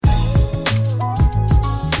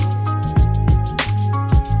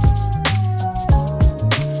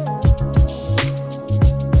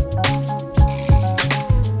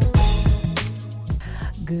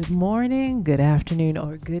morning, good afternoon,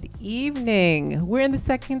 or good evening. We're in the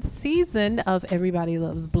second season of Everybody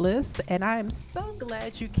Loves Bliss, and I am so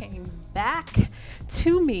glad you came back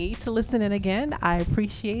to me to listen in again. I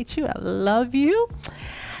appreciate you. I love you.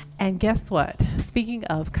 And guess what? Speaking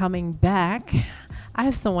of coming back, I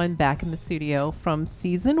have someone back in the studio from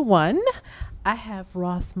season 1. I have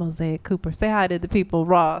Ross Mosaic Cooper. Say hi to the people,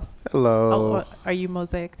 Ross. Hello. Oh, are you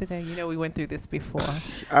Mosaic today? You know we went through this before.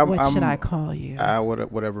 What should I call you?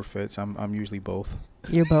 Whatever fits. I'm usually both.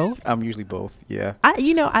 You're both? I'm usually both. Yeah.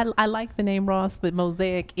 I like the name Ross, but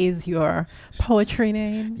Mosaic is your poetry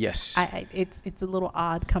name. Yes. It's a little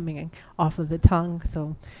odd coming off of the tongue,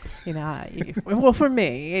 so well for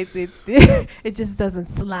me it just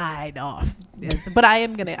doesn't slide off. But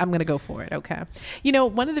I'm gonna go for it. Okay.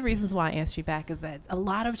 One of the reasons why I asked you back is that a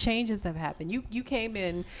lot of changes have happened. You came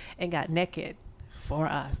in and got naked for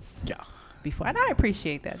us. Yeah. Before, and I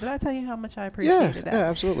appreciate that. Did I tell you how much I appreciated that? Yeah,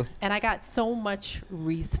 absolutely. And I got so much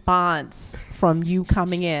response from you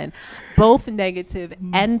coming in, both negative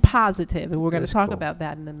and positive, and we're going to talk about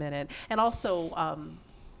that in a minute. And also, I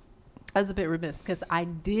was a bit remiss because I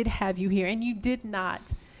did have you here, and you did not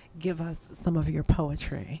give us some of your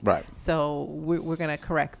poetry. Right. So we're going to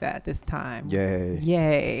correct that this time.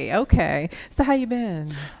 Yay. Okay. So how you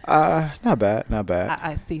been? Not bad.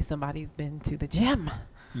 I see somebody's been to the gym.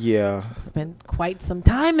 Yeah. Spent quite some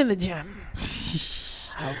time in the gym.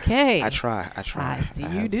 Okay. I try. I see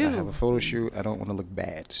you do. I have a photo shoot. I don't want to look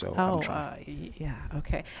bad, so I'm trying. Yeah.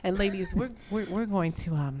 Okay. And ladies, we're going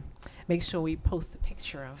to make sure we post a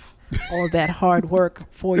picture of all of that hard work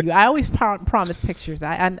for you. I always promise pictures.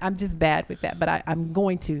 I'm just bad with that, but I'm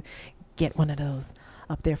going to get one of those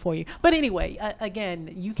up there for you. But anyway,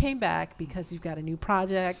 again, you came back because you've got a new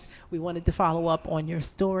project. We wanted to follow up on your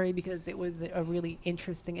story because it was a really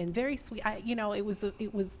interesting and very sweet.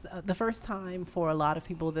 It was the first time for a lot of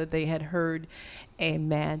people that they had heard a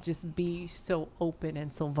man just be so open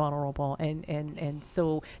and so vulnerable and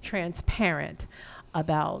so transparent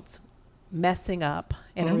about messing up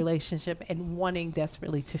in a relationship and wanting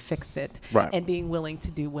desperately to fix it, right, and being willing to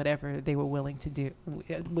do whatever they were willing to do,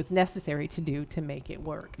 was necessary to do to make it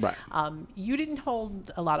work. Right. You didn't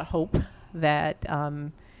hold a lot of hope that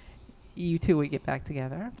you two would get back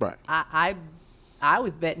together. Right. I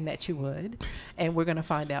was betting that you would, and we're going to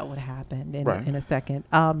find out what happened in a second.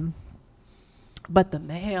 But the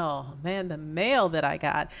mail that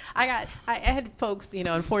I had folks,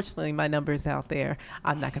 unfortunately my number's out there.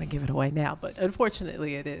 I'm not going to give it away now, but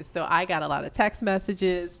unfortunately it is. So I got a lot of text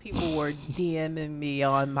messages. People were DMing me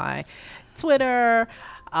on my Twitter,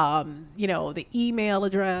 the email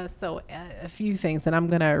address. So a few things, and I'm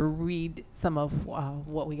going to read some of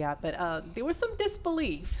what we got. But there was some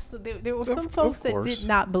disbelief. So there were some folks that did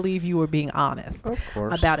not believe you were being honest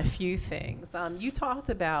about a few things. You talked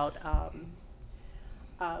about...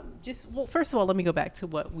 first of all, let me go back to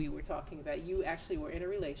what we were talking about. You actually were in a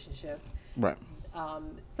relationship. Right.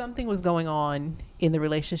 Something was going on in the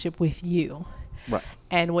relationship with you. Right.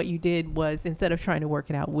 And what you did was, instead of trying to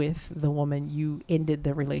work it out with the woman, you ended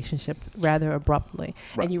the relationship rather abruptly.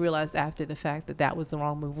 Right. And you realized after the fact that was the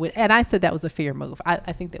wrong move. And I said that was a fear move.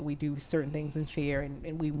 I think that we do certain things in fear,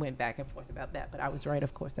 and we went back and forth about that. But I was right.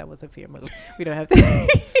 Of course, that was a fear move. We don't have to.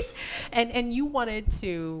 And you wanted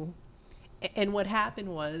to... And what happened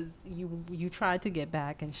was you tried to get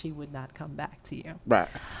back, and she would not come back to you. Right.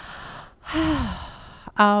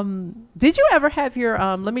 Did you ever have your,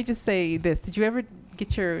 let me just say this. Did you ever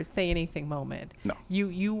get your say anything moment? No.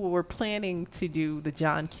 You were planning to do the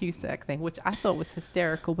John Cusack thing, which I thought was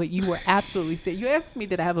hysterical, but you were absolutely serious. You asked me,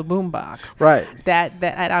 did I have a boombox? Right.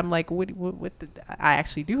 And I'm like, what I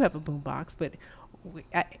actually do have a boombox, but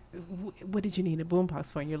what did you need a boombox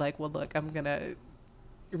for? And you're like, well, look, I'm going to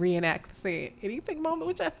reenact the say anything moment,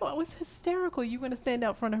 which I thought was hysterical. You going to stand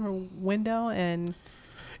out front of her window and...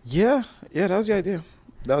 Yeah, that was the idea.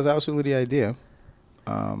 That was absolutely the idea.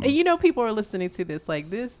 And people are listening to this like,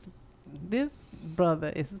 this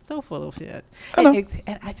brother is so full of shit. And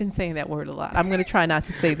I've been saying that word a lot. I'm going to try not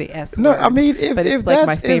to say the S word. No, I mean, if it's like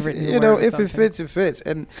my favorite word, if it fits, it fits.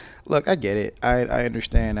 And look, I get it. I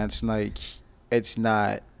understand. That's like, it's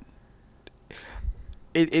not...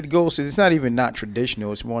 It goes to, it's not even not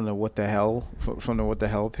traditional. It's more than what the hell from the what the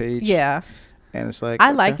hell page. Yeah. And it's like,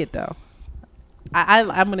 I like it though.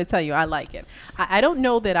 I'm going to tell you, I like it. I don't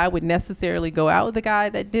know that I would necessarily go out with the guy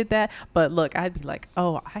that did that, but look, I'd be like,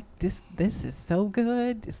 oh, this is so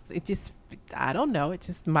good. It just, I don't know. It's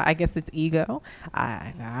just I guess it's ego.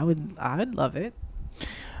 I would love it.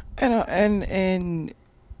 And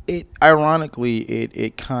it ironically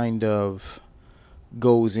it kind of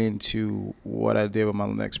goes into what I did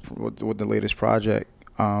with with the latest project.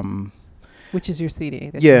 Which is your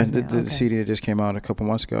CD? Yeah, the CD that just came out a couple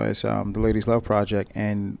months ago. It's the Ladies Love Project,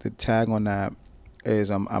 and the tag on that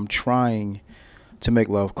is I'm trying to make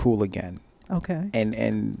love cool again. Okay.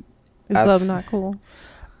 And is love not cool?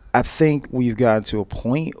 I think we've gotten to a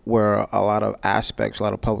point where a lot of aspects, a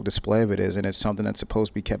lot of public display of it is, and it's something that's supposed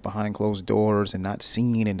to be kept behind closed doors and not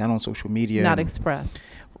seen and not on social media. Not expressed.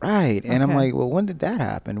 Right. And I'm like, well, when did that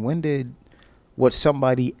happen? When did what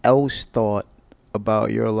somebody else thought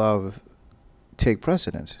about your love take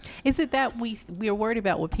precedence? Is it that we're worried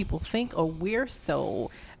about what people think, or we're so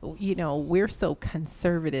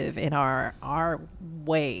conservative in our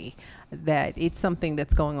way that it's something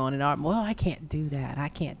that's going on in our, well, I can't do that.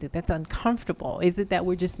 That's uncomfortable. Is it that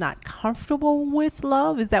we're just not comfortable with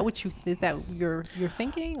love? Is that you're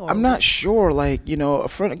thinking? Or I'm not sure. Like,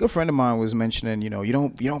 a good friend of mine was mentioning, you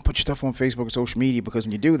don't put your stuff on Facebook or social media because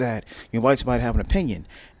when you do that, you invite somebody to have an opinion.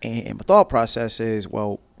 And my thought process is,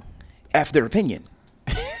 well, F their opinion.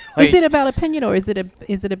 Like, is it about opinion, or is it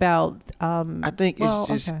about? I think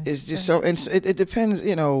it's just so. It depends.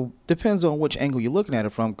 Depends on which angle you're looking at it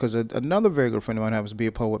from. Because another very good friend of mine happens to be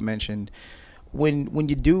a poet. Mentioned when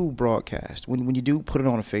you do broadcast, when you do put it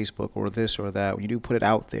on a Facebook or this or that, when you do put it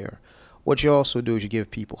out there, what you also do is you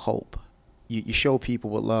give people hope. You show people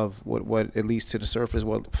what love, what at least to the surface,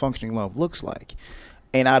 what functioning love looks like.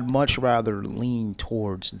 And I'd much rather lean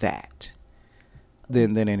towards that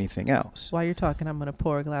than anything else. While you're talking, I'm gonna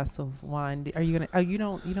pour a glass of wine. Are you gonna? Oh, you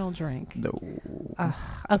don't drink? No.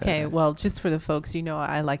 Okay. Well, just for the folks,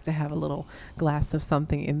 I like to have a little glass of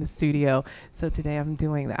something in the studio. So today I'm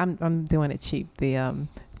doing that. I'm doing it cheap. The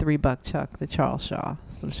 $3 Chuck, the Charles Shaw,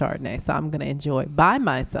 some Chardonnay. So I'm gonna enjoy by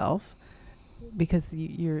myself. Because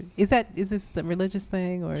is this the religious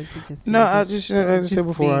thing, or is it just? No, I said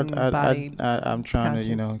before, I'm trying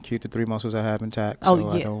to keep the 3 muscles I have intact.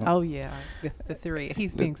 Oh yeah, the 3.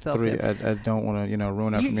 He's being selfish. I don't want to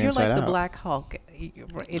ruin that from the inside out. You're like the Black Hulk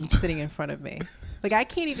sitting in front of me. Like I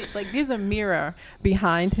can't even there's a mirror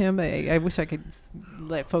behind him. I wish I could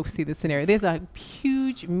let folks see the scenario. There's a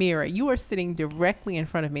huge mirror. You are sitting directly in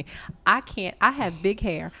front of me. I have big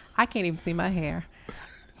hair. I can't even see my hair.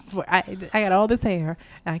 I got all this hair.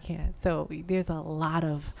 I can't. So there's a lot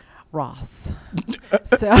of Ross.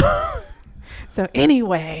 So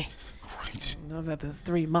anyway, right. I don't know about those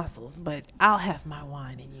 3 muscles, but I'll have my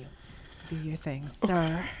wine and you do your thing, sir.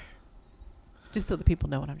 Okay. Just so the people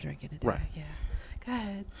know what I'm drinking today. Right. Yeah. Go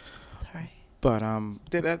ahead. Sorry. But and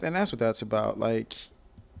that's what that's about. Like,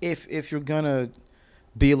 if you're gonna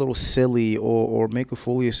be a little silly or make a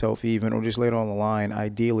fool of yourself even, or just lay it on the line,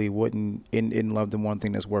 ideally wouldn't in love the one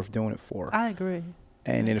thing that's worth doing it for. I agree.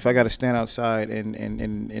 And if I got to stand outside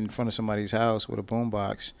in front of somebody's house with a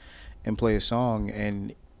boombox and play a song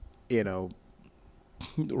and,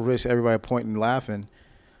 risk everybody pointing and laughing,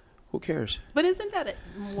 who cares? But isn't that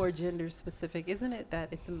more gender specific? Isn't it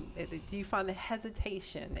that do you find the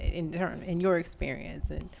hesitation in your experience,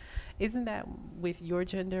 and isn't that with your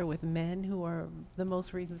gender, with men who are the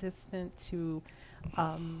most resistant to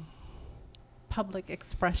public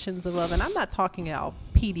expressions of love? And I'm not talking about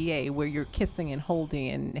PDA where you're kissing and holding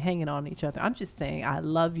and hanging on each other. I'm just saying I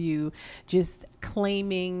love you, just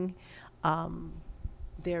claiming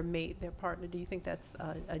their partner. Do you think that's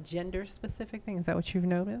a gender specific thing? Is that what you've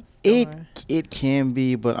noticed? It can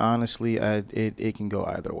be, but honestly, it can go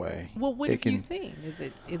either way. Well, what have you seen?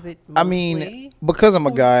 Is it mostly? I mean, because I'm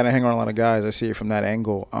a guy and I hang around a lot of guys, I see it from that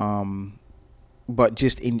angle. But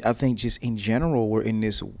I think in general, we're in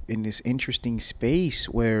this interesting space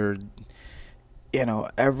where,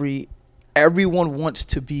 everyone wants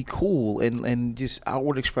to be cool, and just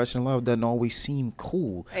outward expression of love doesn't always seem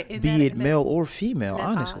cool, be it male or female,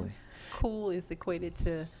 honestly. Cool is equated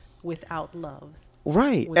to without love.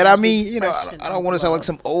 Right. And I mean, I don't want to sound like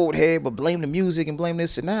some old head, but blame the music and blame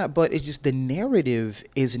this and that. But it's just the narrative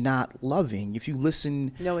is not loving. If you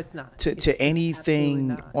listen it's not. to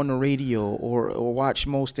anything on the radio or watch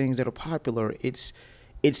most things that are popular, it's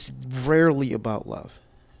rarely about love.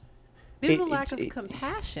 There's a lack of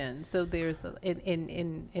compassion. So there's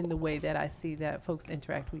in the way that I see that folks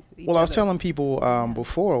interact with each other. Well, I was telling people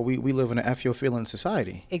before, we live in an F your feeling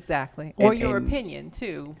society. Exactly. Or your opinion,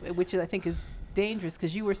 too, which I think is dangerous,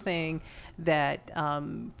 because you were saying that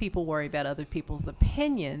people worry about other people's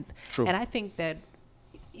opinions. True. And I think that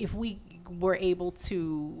if we were able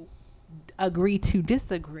to agree to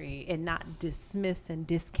disagree and not dismiss and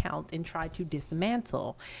discount and try to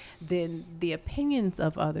dismantle, then the opinions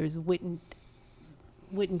of others wouldn't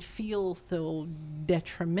feel so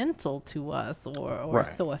detrimental to us or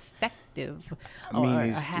right. so effective or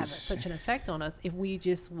have such an effect on us if we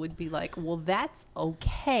just would be like, well, that's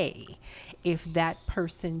okay. if that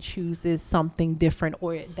person chooses something different,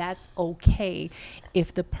 or that's okay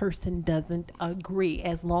if the person doesn't agree,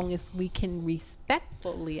 as long as we can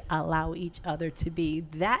respectfully allow each other to be.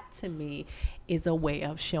 That to me is a way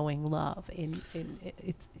of showing love, and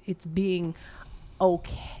it's being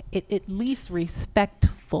okay, at least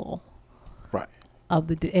respectful. Right. Of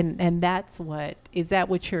the and that's what is that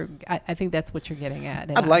what you're I think that's what you're getting at.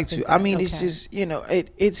 And I'd like to. I mean, it's just,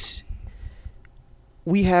 it's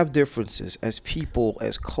we have differences as people,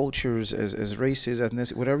 as cultures, as races,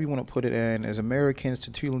 ethnicity, whatever you want to put it in, as Americans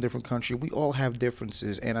to two different countries, we all have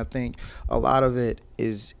differences. And I think a lot of it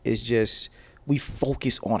is just we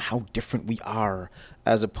focus on how different we are,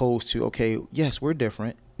 as opposed to, okay, yes, we're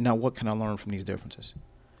different. Now, what can I learn from these differences?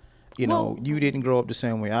 You didn't grow up the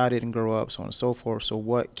same way I didn't grow up, so on and so forth. So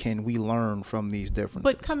what can we learn from these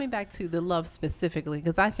differences? But coming back to the love specifically,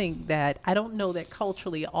 because I think that I don't know that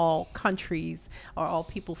culturally all countries or all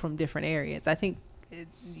people from different areas. I think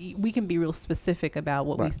we can be real specific about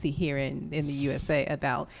what we see here in the USA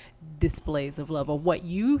about displays of love, or what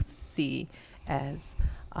you see as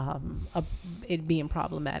it being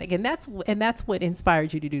problematic, and that's what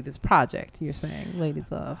inspired you to do this project. You're saying Ladies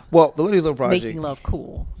Love. Well, the Ladies Love project, making love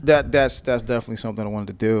cool. That's definitely something I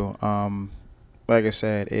wanted to do. Like I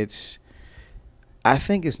said, I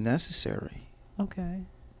think it's necessary. Okay.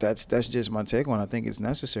 That's just my take on it. I think it's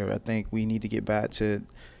necessary. I think we need to get back to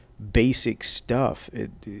basic stuff.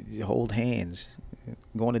 Hold hands,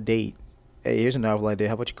 go on a date. Hey, here's a novel idea.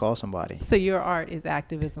 How about you call somebody? So your art is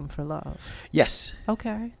activism for love. Yes.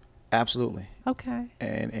 Okay. Absolutely. Okay.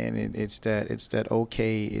 And it's that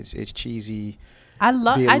okay. It's cheesy. I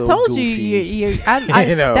told goofy. you.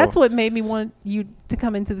 That's what made me want you to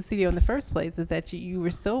come into the studio in the first place. Is that you were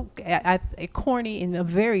so corny in a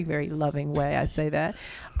very, very loving way. I say that.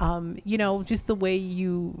 Just the way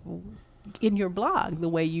you in your blog, the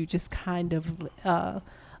way you just kind of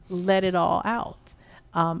let it all out.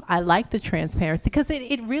 I like the transparency, because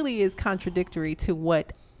it really is contradictory to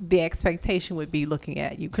what the expectation would be looking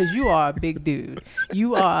at you, because you are a big dude.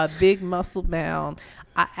 You are a big muscle bound.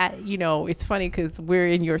 It's funny because we're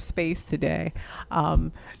in your space today.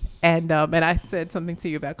 And I said something to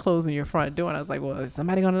you about closing your front door, and I was like, well, is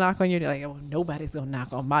somebody going to knock on your door? Like, well, nobody's going to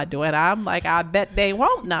knock on my door. And I'm like, I bet they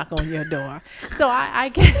won't knock on your door. So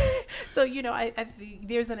I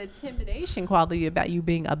there's an intimidation quality about you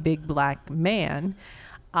being a big black man.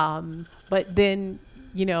 But then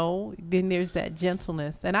there's that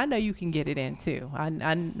gentleness, and I know you can get it in too. I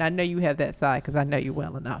know you have that side, because I know you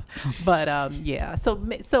well enough. But yeah.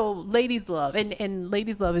 So Ladies Love, and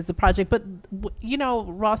Ladies Love is the project. But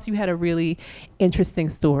Ross, you had a really interesting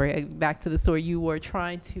story. Back to the story, you were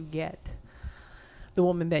trying to get the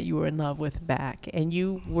woman that you were in love with back, and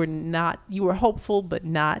you were hopeful but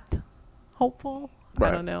not hopeful.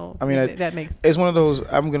 Right. I don't know. I mean, that makes. It's one of those.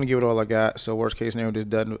 I'm gonna give it all I got. So worst case scenario, this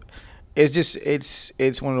doesn't. It's just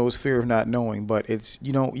it's one of those fear of not knowing. But it's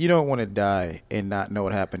you don't want to die and not know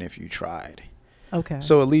what happened if you tried. Okay.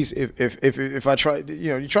 So at least if I try,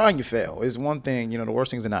 you try and you fail. Is one thing. The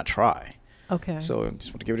worst thing is to not try. Okay. So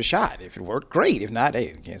just want to give it a shot. If it worked, great. If not,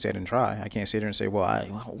 hey, I can't say I didn't try. I can't sit there and say, well, I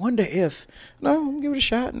wonder if. No, I'm gonna give it a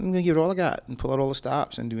shot. I'm gonna give it all I got and pull out all the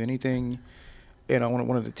stops and do anything.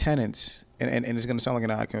 One of the tenets. And it's going to sound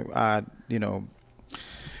like an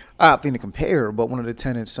odd thing to compare, but one of the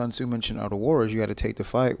tenets Sun Tzu mentioned out of war is you got to take the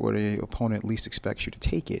fight where the opponent least expects you to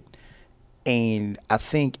take it. And I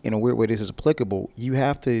think in a weird way this is applicable. You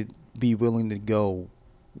have to be willing to go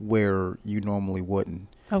where you normally wouldn't.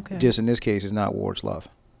 Okay. Just in this case, it's not war, it's love.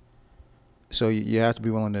 So you have to be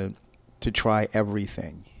willing to try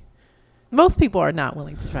everything. Most people are not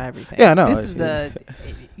willing to try everything. Yeah, no. This is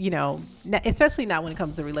especially not when it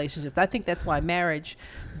comes to relationships. I think that's why marriage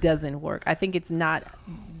doesn't work. I think it's not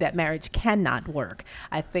that marriage cannot work.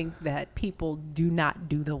 I think that people do not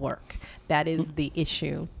do the work. That is the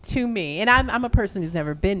issue to me. And I'm a person who's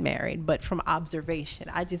never been married, but from observation,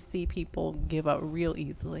 I just see people give up real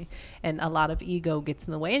easily, and a lot of ego gets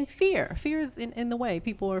in the way, and fear is in the way.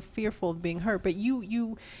 People are fearful of being hurt, but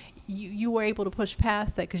you were able to push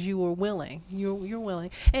past that because you were willing. You're willing.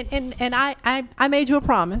 And I made you a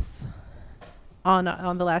promise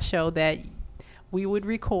on the last show that we would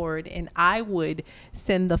record, and I would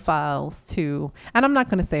send the files to, and I'm not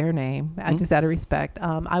going to say her name, just out of respect.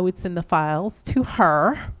 I would send the files to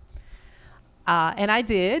her, and I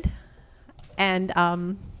did, and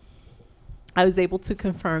I was able to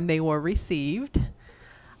confirm they were received.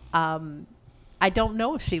 I don't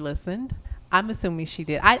know if she listened. I'm assuming she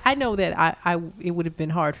did. I know that it would have been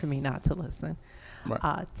hard for me not to listen.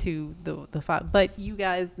 Right. To the file, but you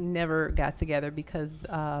guys never got together because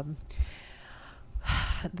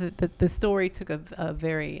the story took a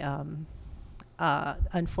very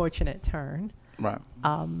unfortunate turn. Right.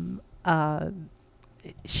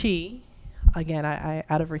 She, again, I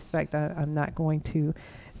out of respect, I'm not going to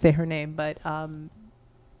say her name, but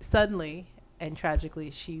suddenly and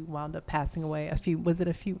tragically, she wound up passing away a few months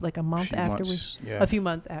after a few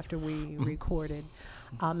months after we recorded.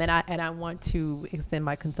 And I want to extend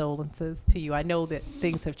my condolences to you. I know that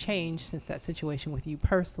things have changed since that situation with you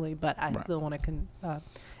personally, but I still want to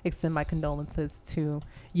extend my condolences to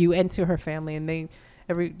you and to her family. And they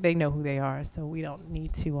know who they are, so we don't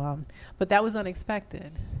need to. But that was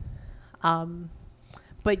unexpected.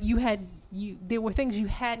 But there were things you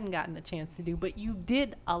hadn't gotten a chance to do, but you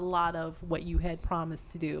did a lot of what you had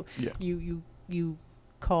promised to do. Yeah. You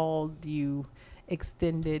called, you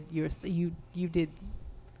extended you did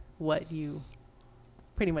what you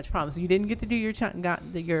pretty much promised. You didn't get to do your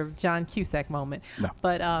John Cusack moment. No.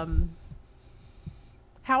 But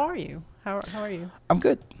how are you? How are you? I'm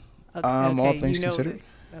good. Okay. All things considered.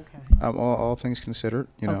 Okay. All things considered,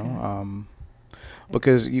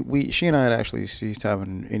 because she and I had actually ceased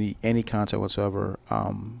having any contact whatsoever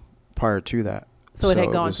prior to that. So it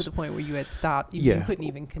had gone to the point where you had stopped. You couldn't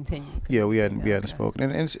even continue. Yeah, we hadn't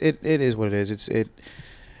spoken, and it is what it is. It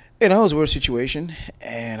was a weird situation,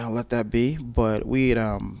 and I'll let that be. But we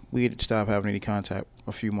had stopped having any contact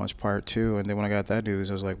a few months prior to, and then when I got that news,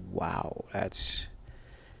 I was like, wow, that's.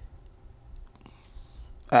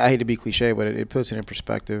 I hate to be cliche, but it puts it in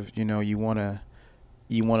perspective. You wanna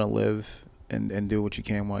live and do what you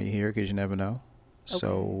can while you're here, because you never know. Okay.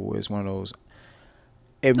 So it's one of those.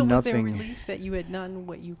 Was there relief that you had done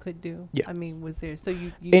what you could do? Yeah. I mean, was there? So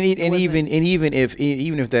you even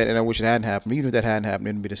if that, and I wish it hadn't happened. Even if that hadn't happened,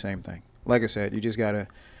 it'd be the same thing. Like I said, you just gotta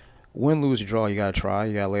win, lose, or draw. You gotta try.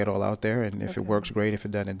 You gotta lay it all out there, and if it works, great. If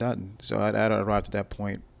it doesn't, it doesn't. So I'd arrived at that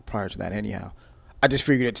point prior to that. Anyhow, I just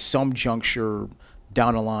figured at some juncture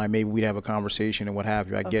down the line, maybe we'd have a conversation and what have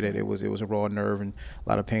you. I get it. It was a raw nerve and a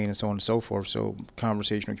lot of pain and so on and so forth. So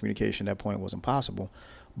conversation or communication at that point wasn't possible.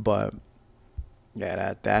 But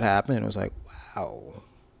yeah, that happened, and it was like, wow,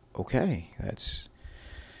 okay, that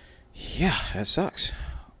sucks.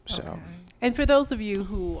 So. Okay. And for those of you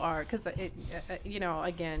who are, because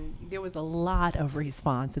again, there was a lot of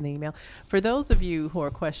response in the email. For those of you who are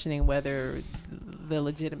questioning whether the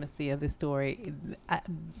legitimacy of the story,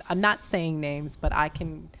 I'm not saying names, but I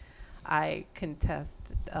contest,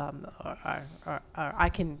 or I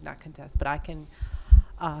can not contest, but I can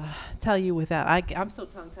tell you without. I'm so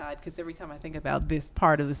tongue-tied because every time I think about this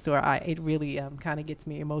part of the story, it really kind of gets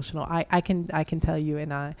me emotional. I can tell you,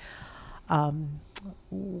 and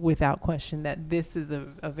without question, that this is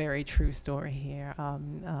a very true story here.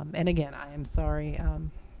 And again, I am sorry.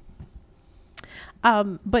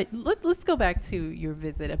 But let's go back to your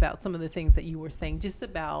visit, about some of the things that you were saying, just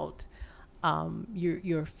about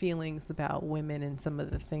your feelings about women and some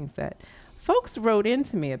of the things that folks wrote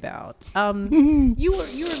into me about. You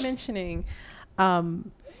were mentioning,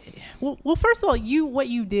 well, first of all, what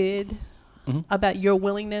you did. Mm-hmm. About your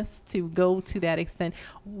willingness to go to that extent.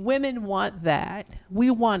 Women want that. We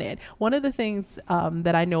want it. One of the things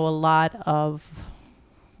that I know a lot of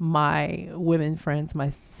my women friends,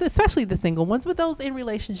 especially the single ones, but those in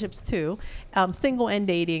relationships too, single and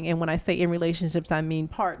dating. And when I say in relationships, I mean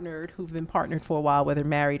partnered, who've been partnered for a while, whether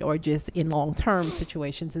married or just in long-term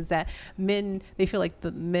situations, is that they feel like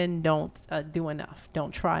the men don't do enough,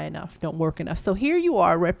 don't try enough, don't work enough. So here you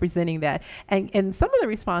are representing that. And some of the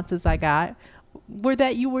responses I got were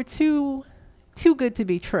that you were too good to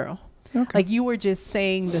be true. Okay. Like you were just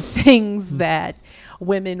saying the things that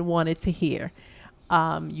women wanted to hear.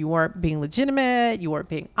 You weren't being legitimate. You weren't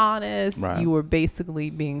being honest. Right. You were basically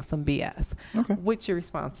being some BS. Okay. What's your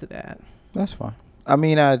response to that? That's fine. I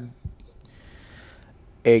mean,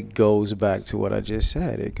 it goes back to what I just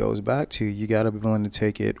said. It goes back to, you got to be willing to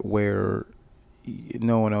take it where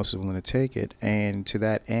no one else is willing to take it. And to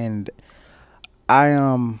that end,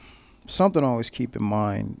 something I always keep in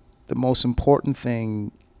mind, the most important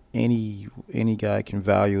thing any guy can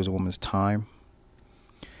value is a woman's time.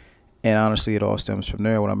 And honestly, it all stems from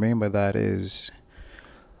there. What I mean by that is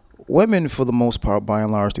women, for the most part, by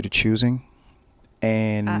and large, do the choosing.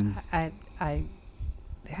 And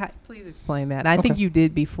please explain that. I think you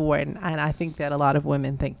did before, and I think that a lot of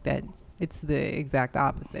women think that it's the exact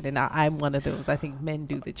opposite. And I'm one of those. I think men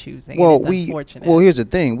do the choosing. Well, unfortunate. Well, here's the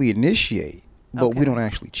thing: we initiate, but we don't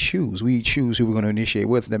actually choose. We choose who we're going to initiate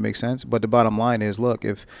with. If that makes sense. But the bottom line is, look,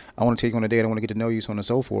 if I want to take you on a date, I want to get to know you, so on and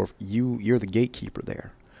so forth. You're the gatekeeper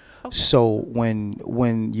there. Okay. So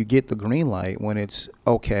when you get the green light, when it's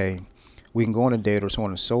okay, we can go on a date or so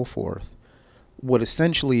on and so forth, what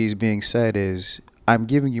essentially is being said is, I'm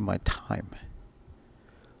giving you my time.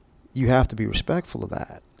 You have to be respectful of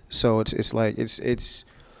that. So it's like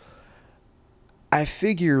I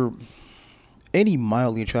figure any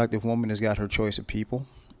mildly attractive woman has got her choice of people,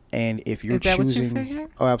 and if you're choosing, what you figure?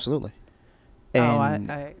 Oh, absolutely. And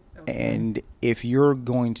okay. And if you're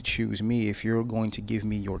going to choose me, if you're going to give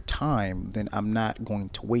me your time, then I'm not going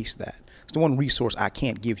to waste that. It's the one resource I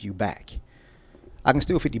can't give you back. I can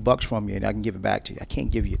steal $50 from you and I can give it back to you. I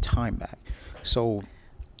can't give you time back. So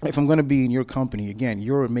if I'm going to be in your company, again,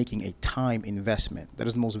 you're making a time investment. That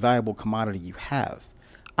is the most valuable commodity you have.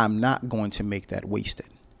 I'm not going to make that wasted.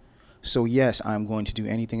 So yes, I'm going to do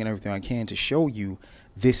anything and everything I can to show you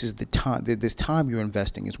this is the time, this time you're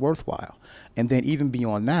investing is worthwhile. And then even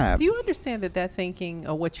beyond that. Do you understand that thinking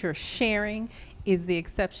or what you're sharing is the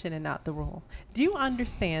exception and not the rule? Do you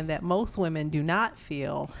understand that most women do not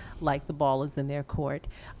feel like the ball is in their court?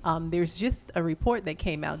 There's just a report that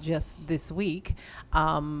came out just this week,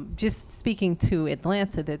 just speaking to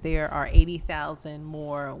Atlanta, that there are 80,000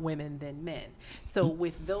 more women than men. So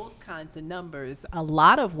with those kinds of numbers, a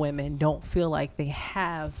lot of women don't feel like they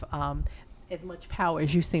have as much power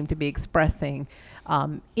as you seem to be expressing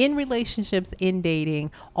in relationships, in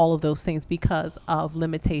dating, all of those things because of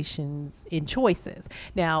limitations in choices.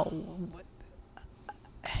 Now,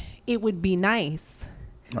 it would be nice.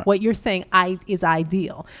 Right. What you're saying is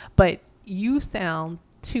ideal, but you sound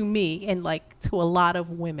to me and like to a lot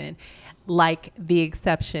of women like the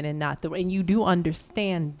exception and not the, and you do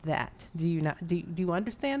understand that. Do you not? Do you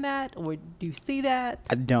understand that, or do you see that?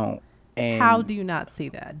 I don't. And how do you not see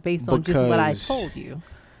that based on just what I told you?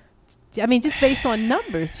 I mean, just based on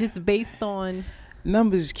numbers, just based on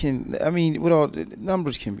numbers can. I mean, with all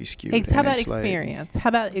numbers can be skewed. How about experience? How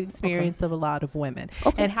about experience of a lot of women?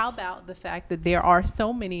 Okay. And how about the fact that there are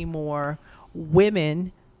so many more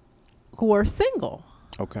women who are single?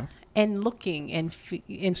 Okay. And looking and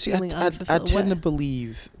feeling unfulfilled. I tend to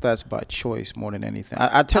believe that's by choice more than anything.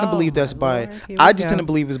 I tend to believe that's by. I just tend to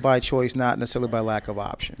believe it's by choice, not necessarily by lack of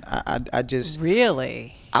option. I just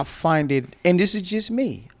really. I find it, and this is just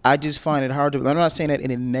me. I just find it hard to. I'm not saying that in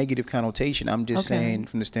a negative connotation. I'm just saying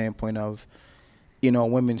from the standpoint of,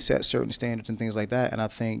 women set certain standards and things like that, and I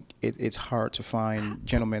think it's hard to find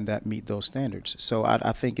gentlemen that meet those standards. So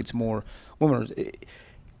I think it's more women.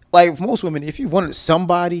 Like for most women, if you wanted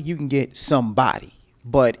somebody, you can get somebody.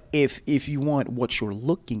 But if you want what you're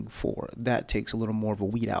looking for, that takes a little more of a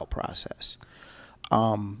weed out process.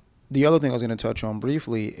 The other thing I was going to touch on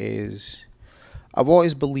briefly is I've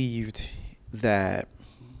always believed that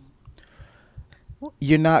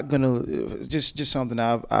you're not going to, just something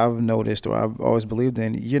I've noticed or I've always believed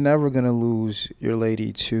in, you're never going to lose your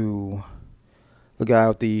lady to the guy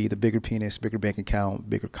with the bigger penis, bigger bank account,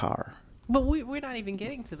 bigger car. But we're not even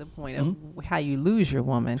getting to the point of how you lose your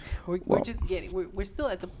woman. We're just getting. We're still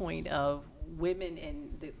at the point of women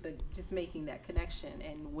and the just making that connection,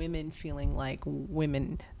 and women feeling like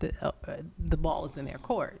women the ball is in their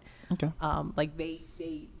court. Okay. Like they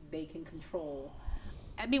can control.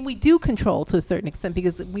 I mean, we do control to a certain extent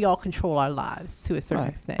because we all control our lives to a certain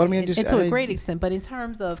extent. But I mean, and to a great extent. But in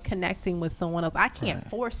terms of connecting with someone else, I can't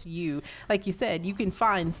force you. Like you said, you can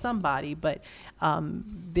find somebody, but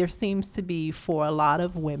there seems to be, for a lot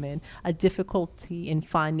of women, a difficulty in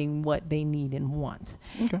finding what they need and want.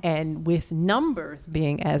 Okay. And with numbers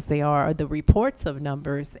being as they are, the reports of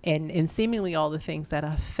numbers, and seemingly all the things that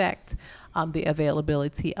affect the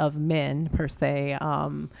availability of men per se,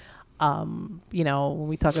 when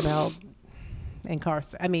we talk about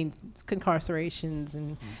incarcerations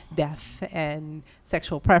and death and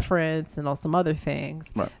sexual preference and all some other things,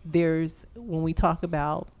 there's, when we talk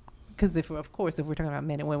about, because if we're talking about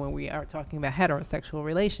men and women, we are talking about heterosexual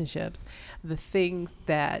relationships, the things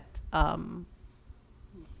that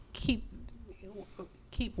keep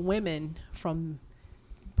women from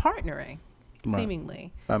partnering,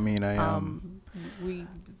 seemingly. I mean,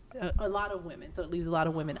 a lot of women, so it leaves a lot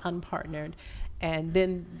of women unpartnered. And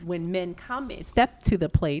then when men step to the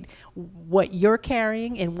plate, what you're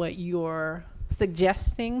carrying and what you're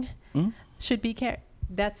suggesting should be carried.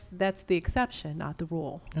 That's the exception, not the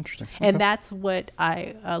rule. Interesting. And that's what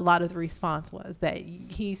a lot of the response was, that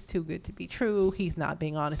he's too good to be true. He's not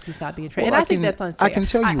being honest. He's not being true. And I think that's unfair. I can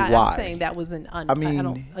tell you why. I'm saying that was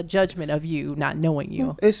a judgment of you not knowing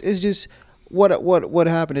you. It's just what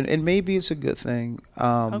happened, and maybe it's a good thing.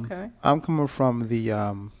 Okay. I'm coming from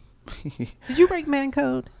the. Did you break man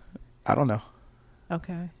code? I don't know.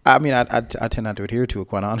 Okay. I mean, I tend not to adhere to it,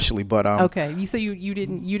 quite honestly, but okay. So you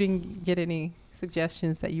didn't get any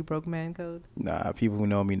suggestions that you broke man code? Nah, people who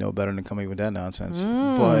know me know better than come up with that nonsense.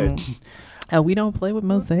 But we don't play with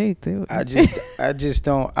Mosaic, dude. I just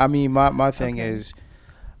don't. I mean, my thing is,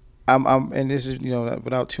 I'm, and this is, you know,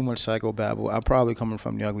 without too much psychobabble, I'm probably coming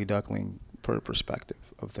from the ugly duckling perspective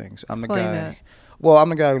of things. I'm Explain the guy. That. Well, I'm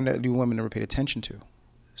the guy who women never paid attention to.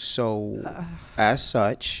 So, as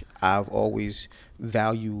such, I've always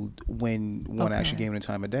valued when one actually gave me the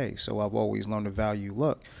time of day. So I've always learned to value.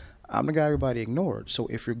 Look, I'm the guy everybody ignored. So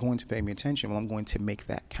if you're going to pay me attention, well, I'm going to make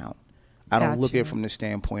that count. I don't look at it from the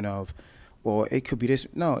standpoint of, well, it could be this.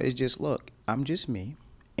 No, it's just, look, I'm just me.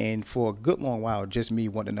 And for a good long while, just me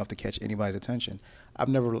wasn't enough to catch anybody's attention. I've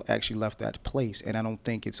never actually left that place, and I don't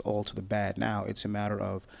think it's all to the bad now. It's a matter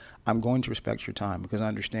of, I'm going to respect your time, because I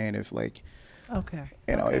understand if, like,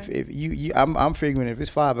 you know, if you I'm figuring if it's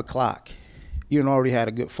 5 o'clock, you already had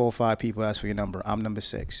a good 4 or 5 people ask for your number. I'm number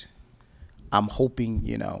 6. I'm hoping,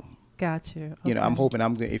 you know. Got you. You know, I'm hoping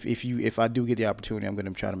I'm going. If I do get the opportunity, I'm going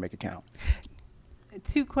to try to make it count.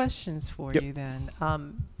 2 questions for you then.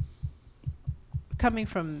 Coming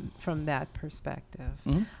from that perspective,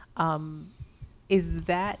 is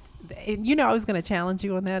that, and you know, I was going to challenge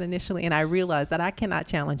you on that initially, and I realized that I cannot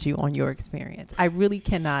challenge you on your experience. I really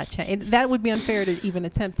cannot. And that would be unfair to even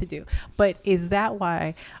attempt to do. But is that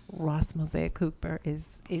why Ross Mosaic Cooper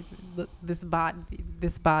is this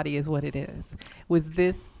body is what it is? Was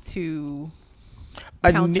this to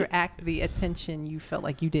counteract the attention you felt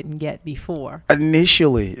like you didn't get before?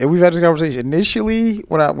 Initially, and we've had this conversation. Initially,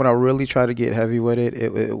 when I really tried to get heavy with it,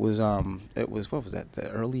 it was what was that? The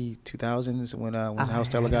early 2000s when How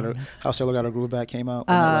Stella Got Her Groove Back came out.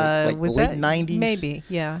 Like was late that 90s? Maybe,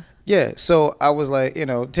 yeah. Yeah, so I was like, you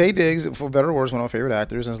know, Taye Diggs, for better or worse, one of my favorite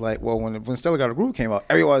actors. And it's like, well, when Stella Got Her Groove came out,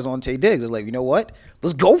 everyone was on Taye Diggs. It's like, you know what?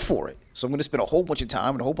 Let's go for it. So I'm going to spend a whole bunch of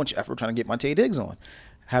time and a whole bunch of effort trying to get my Taye Diggs on,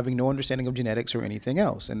 having no understanding of genetics or anything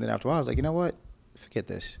else. And then after a while, I was like, you know what? Forget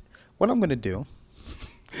this. What I'm going to do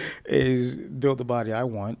is build the body I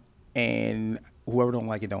want, and whoever don't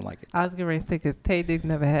like it, don't like it. I was going to say, because Taye Diggs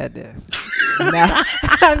never had this. Now,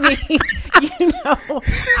 I mean, you know,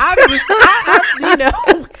 you know,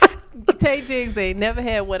 Taye Diggs ain't never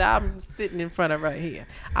had what I'm sitting in front of right here.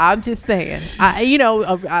 I'm just saying,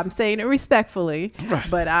 I'm saying it respectfully, right.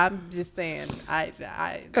 But I'm just saying,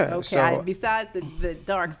 besides the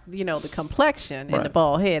dark, you know, the complexion and the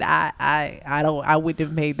bald head, I wouldn't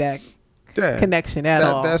have made that connection at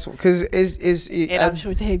all. That's because I'm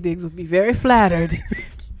sure Taye Diggs would be very flattered.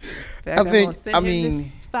 I mean,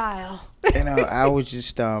 this file. You know, I was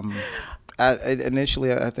just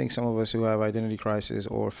initially, I think some of us who have identity crisis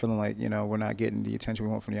or feeling like, you know, we're not getting the attention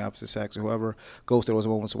we want from the opposite sex, or whoever goes through those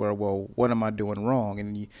moments where, well, what am I doing wrong?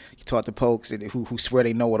 And you talk to folks who swear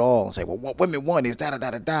they know it all and say, well, what women want is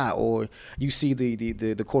da-da-da-da-da. Or you see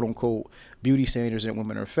the quote-unquote beauty standards that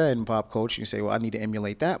women are fed in pop culture. You say, well, I need to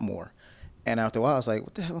emulate that more. And after a while, it's like,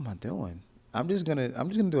 what the hell am I doing? I'm just gonna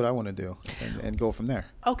do what I want to do and go from there.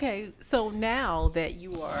 Okay, so now that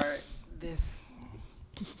you are this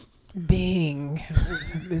being,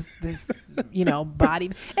 this you know, body,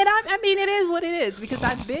 and I mean it is what it is, because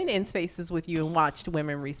I've been in spaces with you and watched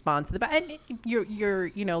women respond to the body, and you're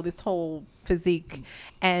you know, this whole physique,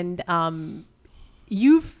 and I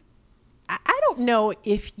don't know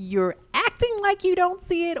if you're acting like you don't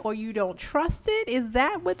see it or you don't trust it. Is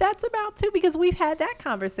that what that's about too? Because we've had that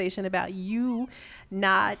conversation about you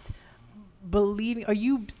not believing, or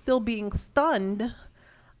you still being stunned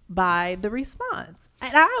by the response.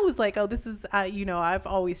 And I was like, oh, this is, you know, I've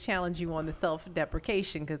always challenged you on the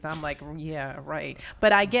self-deprecation, because I'm like, yeah, right.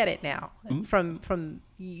 But I get it now. Mm-hmm. From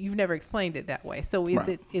you've never explained it that way. So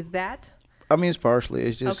is that? I mean, it's partially.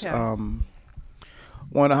 It's just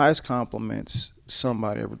one of the highest compliments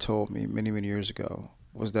somebody ever told me many, many years ago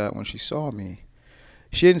was that when she saw me,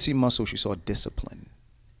 she didn't see muscle, she saw discipline.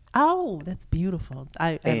 Oh, that's beautiful.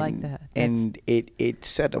 I like that. And it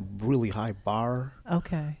set a really high bar.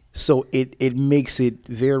 Okay. So it makes it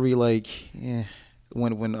very like,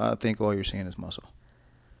 when I think all you're seeing is muscle.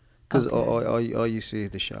 Because all you see is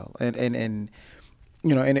the shell. And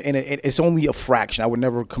you know, and it's only a fraction. I would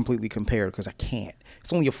never completely compare it because I can't.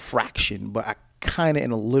 It's only a fraction, but I kind of in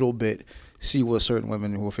a little bit see what certain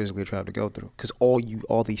women who are physically attracted go through, because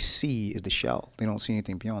all they see is the shell. They don't see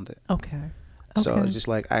anything beyond it. Okay. So it's just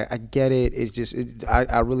like, I get it. It's just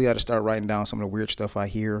I really got to start writing down some of the weird stuff I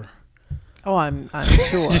hear. Oh, I'm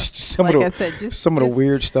sure. Some of the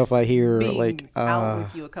weird stuff I hear, like out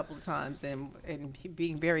with you a couple of times and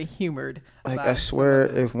being very humored. Like, I swear,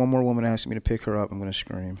 if one more woman asks me to pick her up, I'm gonna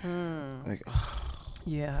scream. Like,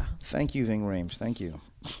 yeah. Thank you, Ving Rhames. Thank you.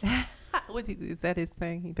 Is that his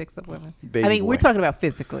thing? He picks up women. Baby I mean, boy. we're talking about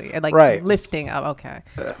physically, and like Right. lifting up. Okay,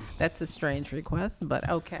 that's a strange request, but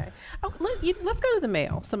okay. Let's go to the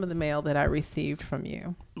mail. Some of the mail that I received from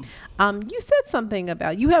you. You said something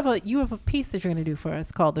about you have a piece that you're going to do for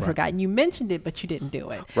us called "The Forgotten." You mentioned it, but you didn't do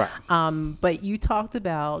it. Right. But you talked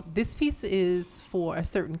about this piece is for a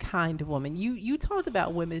certain kind of woman. You talked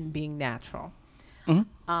about women being natural.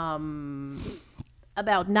 Mm-hmm.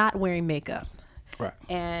 About not wearing makeup. Right.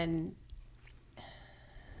 And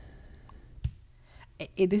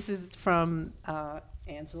this is from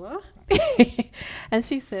Angela. And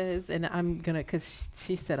she says, and I'm going to, because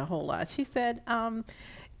she said a whole lot. She said,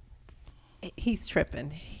 he's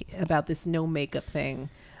tripping about this no makeup thing.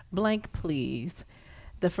 Blank, please.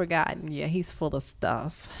 The Forgotten. Yeah, he's full of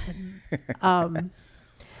stuff.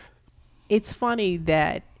 It's funny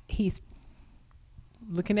that he's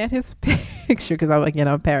looking at his picture, because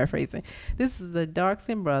I'm paraphrasing. This is a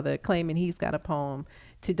dark-skinned brother claiming he's got a poem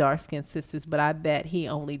to dark-skinned sisters, but I bet he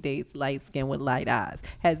only dates light-skinned with light eyes.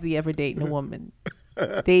 Has he ever dated a woman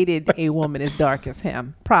as dark as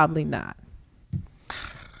him? Probably not.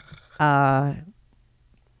 And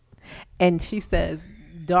she says,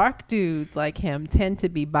 dark dudes like him tend to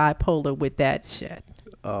be bipolar with that shit.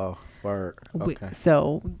 Oh, word. Okay.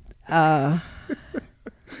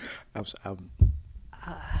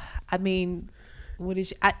 I mean, what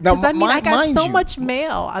is? I got so much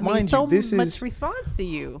mail. Much response to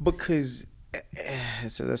you because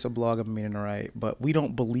that's a blog I'm meaning to write. But we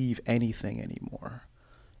don't believe anything anymore.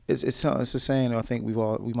 It's a saying I think we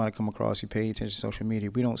might have come across. You pay attention to social media.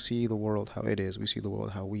 We don't see the world how it is. We see the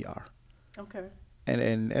world how we are. Okay.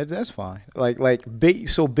 And that's fine.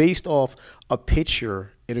 So based off a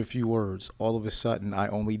picture in a few words, all of a sudden I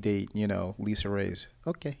only date Lisa Ray's.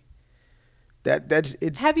 Okay. That's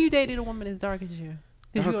it. Have you dated a woman as dark as you?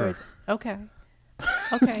 Darker. Okay.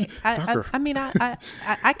 I mean, I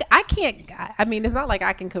can't. I mean, it's not like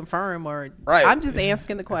I can confirm or. Right. I'm just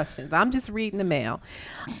asking the questions. I'm just reading the mail.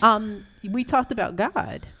 We talked about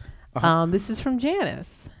God. This is from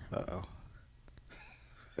Janice. Uh-oh.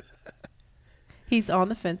 He's on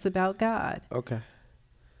the fence about God. Okay.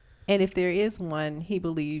 And if there is one, he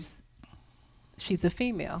believes she's a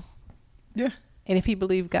female. Yeah. And if he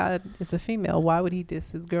believed God is a female, why would he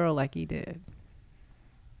diss his girl like he did?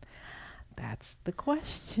 That's the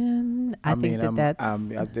question.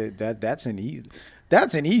 That's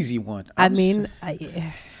an easy one. I'm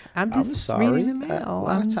just sorry. reading the mail.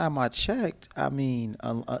 Last time I checked,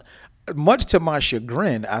 much to my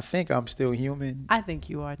chagrin, I think I'm still human. I think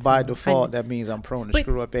you are too. By default, that means I'm prone to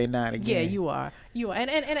screw up A9 again. Yeah, you are. And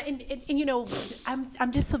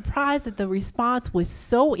I'm just surprised that the response was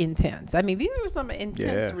so intense. I mean, these were some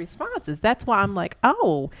intense responses. That's why I'm like,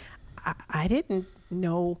 I didn't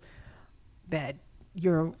know that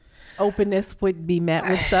your openness would be met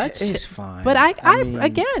with such. It's fine. But I mean,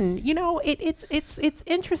 again, it's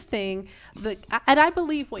interesting. And I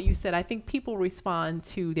believe what you said. I think people respond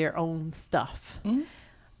to their own stuff. Mm-hmm.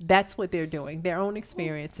 That's what they're doing, their own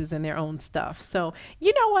experiences and their own stuff. So,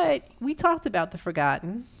 you know what? We talked about The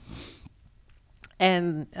Forgotten.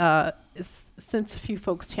 And since a few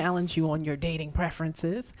folks challenge you on your dating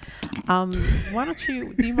preferences, why don't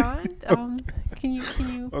you, do you mind? Can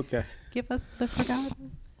you okay. give us The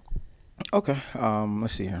Forgotten? Okay,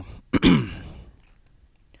 let's see here.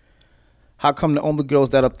 How come the only girls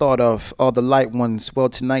that are thought of are the light ones? Well,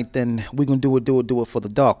 tonight then we gonna do it for the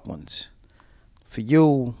dark ones. For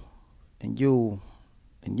you, and you,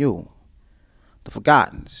 and you. The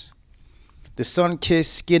Forgottens. The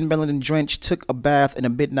sun-kissed, skin melanin drenched, took a bath in a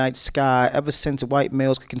midnight sky. Ever since white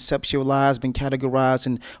males could conceptualize, been categorized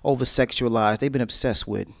and over-sexualized, they've been obsessed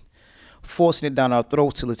with. Forcing it down our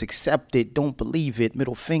throats till it's accepted. Don't believe it.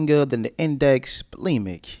 Middle finger, then the index.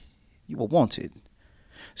 Bulimic. You were wanted.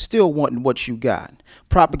 Still wanting what you got.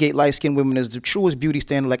 Propagate light-skinned women as the truest beauty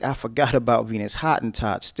standard like I forgot about Venus.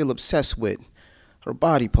 Hottentot. Still obsessed with her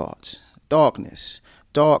body parts. Darkness.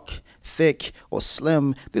 Dark, thick, or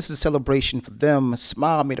slim. This is a celebration for them. A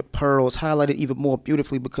smile made of pearls. Highlighted even more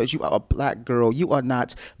beautifully because you are a black girl. You are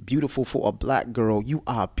not beautiful for a black girl. You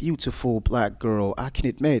are a beautiful black girl. I can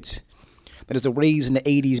admit. That is a raise in the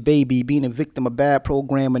 80s, baby. Being a victim of bad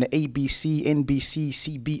programming, the ABC, NBC,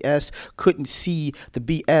 CBS couldn't see the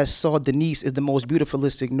BS. Saw Denise is the most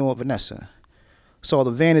beautifulistic, ignore Vanessa. Saw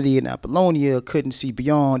the vanity in Apollonia, couldn't see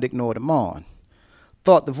beyond, ignored Amon.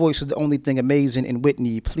 Thought the voice was the only thing amazing in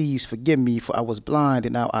Whitney. Please forgive me, for I was blind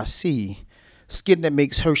and now I see. Skin that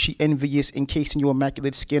makes Hershey envious, encasing your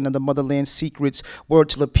immaculate skin of the motherland's secrets. Word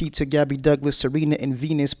to Lupita, Gabby Douglas, Serena, and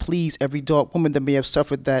Venus. Please, every dark woman that may have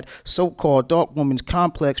suffered that so-called dark woman's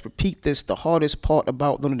complex, repeat this. The hardest part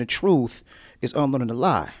about learning the truth is unlearning the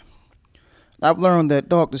lie. I've learned that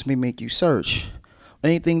darkness may make you search.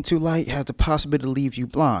 Anything too light has the possibility to leave you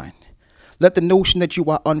blind. Let the notion that you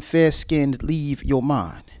are unfair-skinned leave your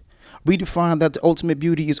mind. Redefine that the ultimate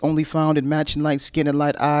beauty is only found in matching light skin and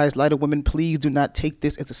light eyes. Lighter women, please do not take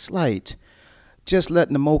this as a slight. Just let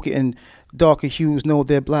Namoka and darker hues know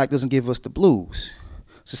their black doesn't give us the blues.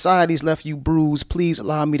 Society's left you bruised. Please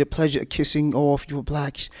allow me the pleasure of kissing off your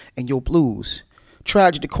blacks and your blues.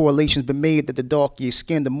 Tragic, the correlation's been made that the darker your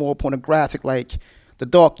skin, the more pornographic. Like the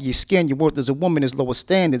darker your skin, your worth as a woman is lower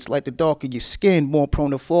standards. Like the darker your skin, more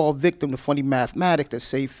prone to fall victim to funny mathematics that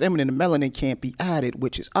say feminine and melanin can't be added,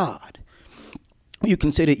 which is odd. You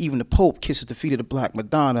consider even the Pope kisses the feet of the Black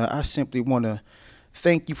Madonna. I simply want to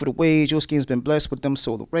thank you for the ways your skin's been blessed with them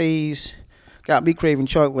solar rays. Got me craving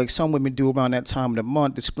chocolate like some women do around that time of the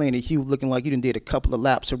month, displaying a hue looking like you done did a couple of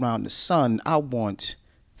laps around the sun. I want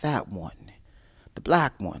that one, the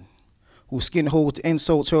black one, whose skin holds the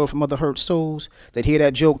insults hurled from other hurt souls that hear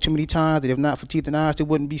that joke too many times, that if not for teeth and eyes, they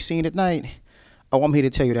wouldn't be seen at night. Oh, I'm here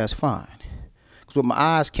to tell you that's fine. Because what my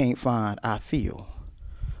eyes can't find, I feel.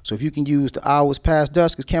 So if you can use the hours past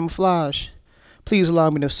dusk as camouflage, please allow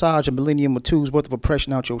me to massage a millennium or two's worth of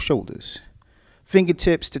oppression out your shoulders.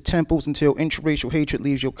 Fingertips to temples until interracial hatred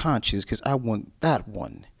leaves your conscience, because I want that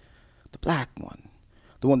one, the black one,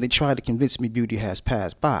 the one they tried to convince me beauty has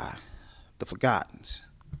passed by, the forgottens.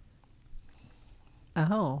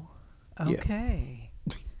 Oh, okay.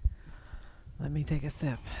 Yeah. Let me take a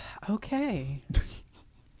sip. Okay.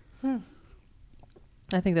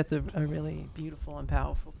 I think that's a really beautiful and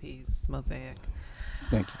powerful piece, Mosaic.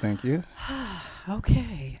 Thank you.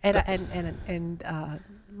 Okay. And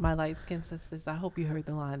my light skinned sisters, I hope you heard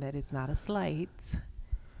the line that it's not a slight,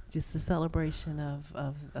 just a celebration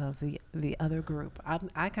of the other group.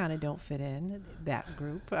 I kind of don't fit in that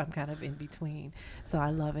group. I'm kind of in between. So I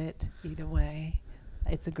love it either way.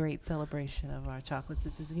 It's a great celebration of our chocolate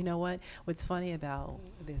sisters. You know what? What's funny about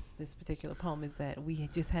this particular poem is that we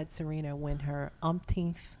just had Serena win her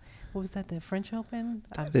umpteenth. What was that? The French Open?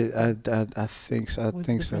 I think so. I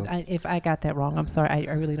think so. If I got that wrong, I'm sorry.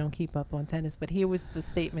 I really don't keep up on tennis. But here was the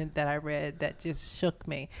statement that I read that just shook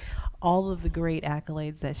me. All of the great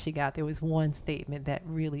accolades that she got, there was one statement that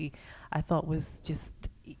really I thought was just.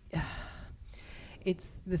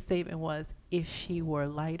 The statement was, if she were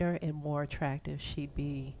lighter and more attractive, she'd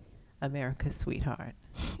be America's sweetheart.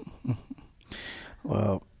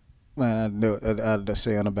 Well, man, I'd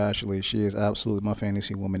say unabashedly, she is absolutely my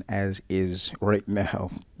fantasy woman, as is right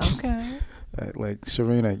now. Okay. Like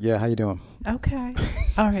Serena, yeah, how you doing? Okay.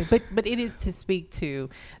 All right, but it is to speak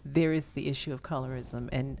to, there is the issue of colorism,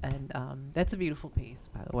 and that's a beautiful piece,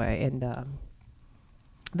 by the way. And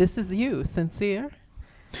this is you, sincere.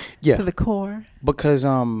 Yeah. To the core. Because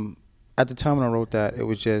at the time when I wrote that, it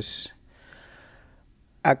was just,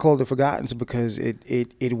 I called it Forgotten because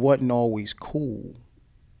it wasn't always cool.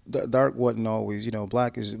 The dark wasn't always,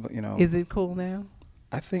 black is, Is it cool now?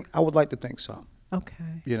 I would like to think so.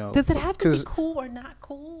 Okay. Does it have to be cool or not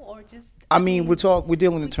cool, or just? We're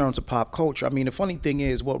dealing in terms of pop culture. I mean, the funny thing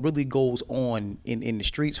is, what really goes on in the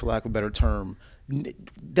streets, for lack of a better term,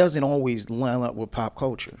 doesn't always line up with pop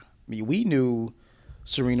culture. I mean, we knew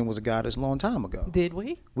Serena was a goddess a long time ago. Did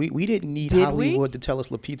we? We didn't need Hollywood to tell us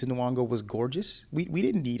Lupita Nyong'o was gorgeous. We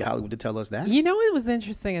didn't need Hollywood to tell us that. You know what was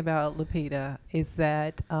interesting about Lupita is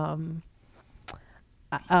that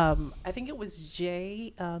I think it was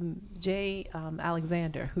Jay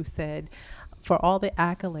Alexander who said, for all the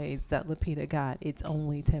accolades that Lupita got, it's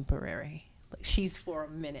only temporary. Like, she's for a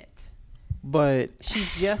minute. But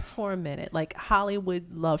she's just for a minute. Like,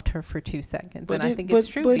 Hollywood loved her for 2 seconds, and I think it's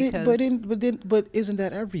true but isn't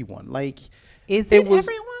that everyone? Like, everyone?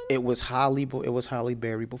 It was Holly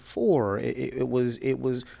Berry before. It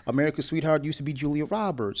was America's Sweetheart used to be Julia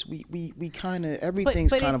Roberts. We kind of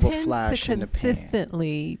everything's kind of a flash in the pan.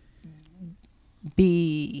 Consistently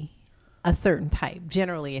be a certain type.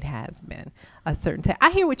 Generally, it has been a certain type.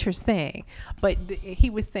 I hear what you're saying, but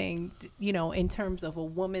he was saying, in terms of a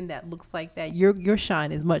woman that looks like that, your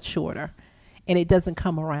shine is much shorter, and it doesn't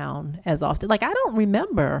come around as often. Like, I don't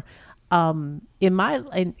remember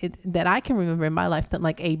that I can remember in my lifetime,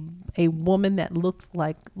 like a woman that looks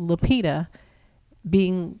like Lupita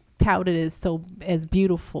being touted as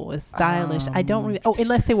beautiful, as stylish. I don't remember. Oh,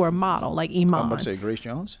 unless they were a model, like Iman. I'm about to say Grace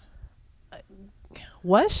Jones.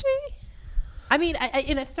 Was she? I mean,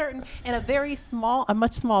 in a very a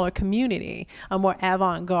much smaller community, a more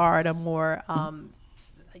avant-garde, a more,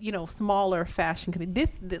 smaller fashion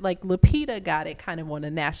community. Like Lupita got it kind of on a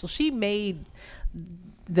national. She made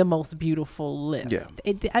the most beautiful list. Yeah.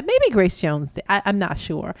 Maybe Grace Jones did. I'm not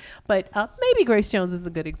sure, but maybe Grace Jones is a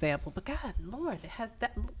good example. But God, Lord,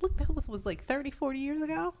 that was like 30, 40 years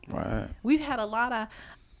ago. Right. We've had a lot of.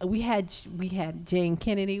 We had Jane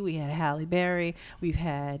Kennedy. We had Halle Berry. We've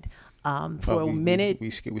had for a minute. We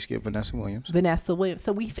skip Vanessa Williams.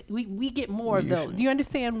 So we get more of those. Do you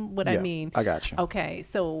understand what I mean? I got you. Okay.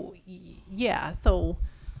 So yeah. So.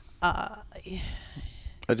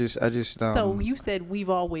 I just. So you said we've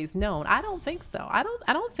always known. I don't think so. I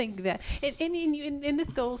don't think that. And this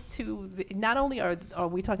goes to not only are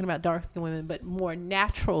we talking about dark skinned women, but more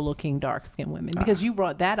natural looking dark skinned women, because you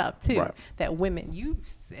brought that up too. Right. That women.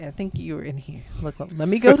 I think you were in here. Look, let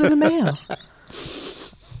me go to the mail.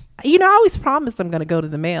 I always promise I'm going to go to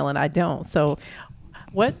the mail, and I don't. So,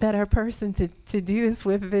 what better person to do this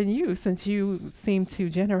with than you, since you seem to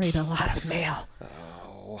generate a lot of mail?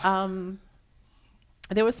 Oh.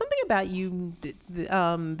 There was something about you.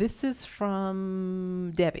 This is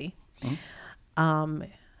from Debbie. Mm-hmm.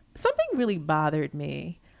 Something really bothered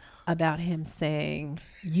me about him saying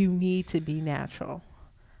you need to be natural.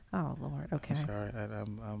 Oh Lord. Okay. I'm sorry.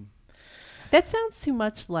 That sounds too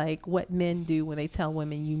much like what men do when they tell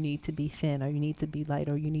women you need to be thin, or you need to be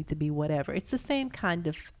light, or you need to be whatever. It's the same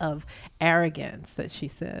kind of arrogance that she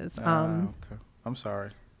says. Okay. I'm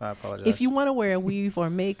sorry. I apologize. If you want to wear a weave or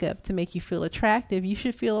makeup to make you feel attractive, you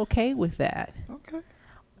should feel okay with that. Okay.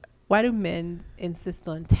 Why do men insist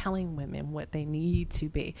on telling women what they need to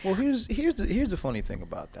be? Well, here's the funny thing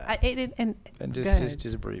about that. And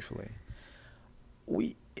just briefly,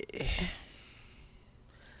 we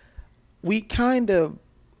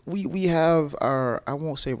have our, I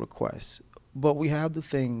won't say requests, but we have the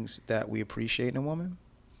things that we appreciate in a woman,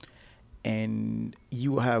 and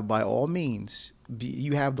you have, by all means,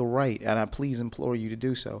 you have the right, and I please implore you to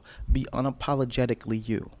do so, be unapologetically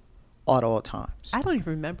you at all times. I don't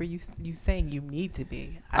even remember you saying you need to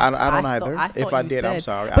be. I don't either. If I did, I'm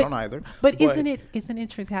sorry. I don't either. But isn't it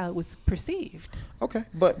interesting how it was perceived? Okay,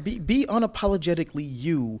 but be unapologetically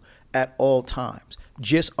you at all times.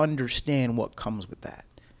 Just understand what comes with that,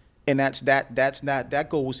 and that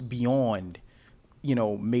goes beyond,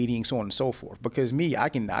 mating, so on and so forth. Because I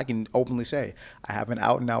can openly say I have an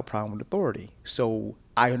out and out problem with authority, so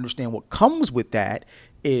I understand what comes with that.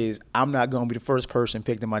 Is I'm not going to be the first person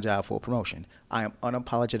picked in my job for a promotion. I am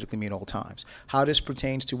unapologetically me at all times. How this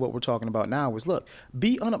pertains to what we're talking about now is, look,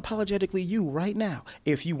 be unapologetically you right now.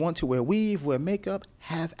 If you want to wear weave, wear makeup,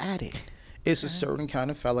 have at it. It's a certain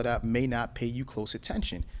kind of fella that may not pay you close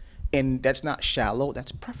attention. And that's not shallow,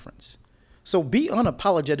 that's preference. So be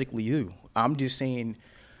unapologetically you. I'm just saying,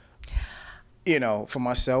 for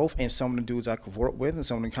myself and some of the dudes I could work with and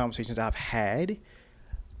some of the conversations I've had,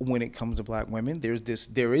 when it comes to black women, there is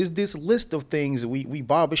this list of things that we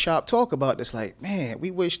barbershop talk about that's like, man, we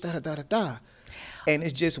wish da-da-da-da-da. And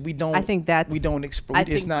it's just,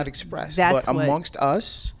 it's not expressed. But amongst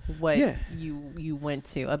us, you went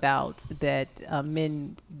to about that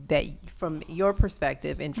men, that from your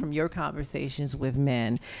perspective and from your conversations with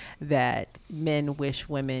men, that men wish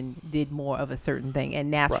women did more of a certain thing, and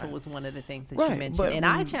natural was one of the things that you mentioned.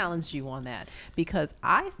 I challenged you on that, because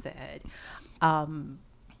I said,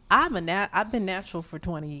 I've been natural for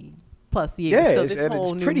 20 plus years. Yeah, so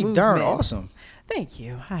it's pretty darn awesome. Thank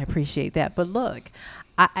you. I appreciate that. But look,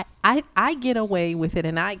 I get away with it,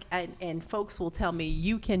 and folks will tell me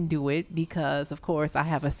you can do it because, of course, I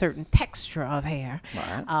have a certain texture of hair,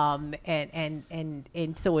 right.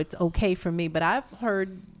 And so it's okay for me. But I've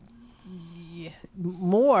heard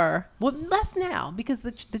less now, because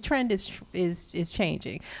the trend is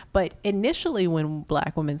changing. But initially, when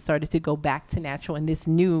black women started to go back to natural in this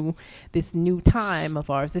new time of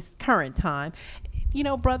ours, this current time,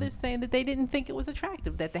 brothers saying that they didn't think it was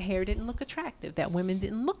attractive, that the hair didn't look attractive, that women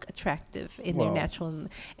didn't look attractive in their natural,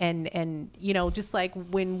 and just like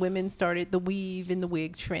when women started the weave and the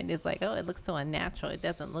wig trend, it's like, oh, it looks so unnatural, it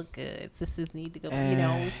doesn't look good, sisters need to go,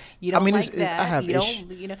 you don't like that, I have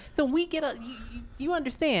so we get you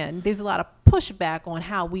understand, there's a lot of pushback on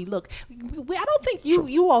how we look. I don't think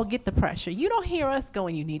you all get the pressure. You don't hear us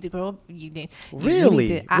going, you need to grow up,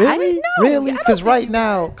 really? Because right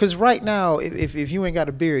now, if you ain't got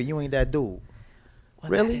a beard, you ain't that dude.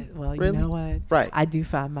 Well, really? You know what? Right. I do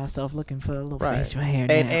find myself looking for a little facial hair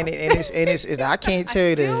now. And it's I can't tell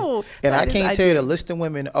you the list of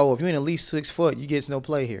women. Oh, if you're in at least 6 foot, you get no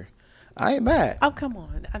play here. I ain't mad. Oh, come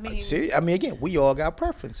on. Again, we all got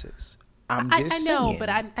preferences. I'm just saying. I know, but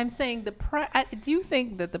I'm saying do you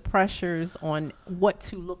think that the pressures on what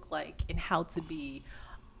to look like and how to be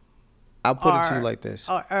I'll put it to you like this.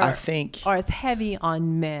 I think are as heavy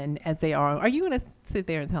on men as they are. Are you going to sit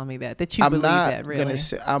there and tell me that you believe that? Really? I'm not going to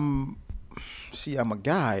say. I'm a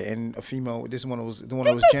guy and a female. This is one of those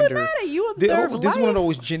gender. Matter. You observe this is one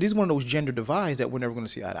of those gender divides that we're never going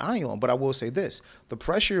to see eye to eye on. But I will say this: the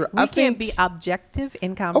pressure. We can't be objective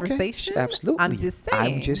in conversation. Okay, absolutely.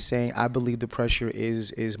 I'm just saying. I believe the pressure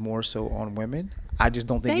is more so on women. I just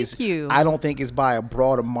don't think I don't think it's by a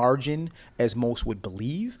broader margin as most would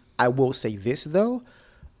believe. I will say this though,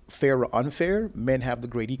 fair or unfair, men have the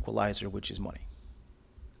great equalizer, which is money.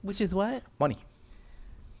 Which is what? Money.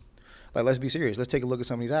 Like, let's be serious. Let's take a look at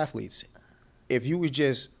some of these athletes. If you was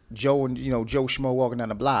just Joe Schmo walking down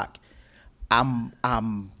the block, I'm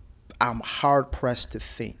hard pressed to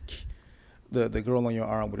think the girl on your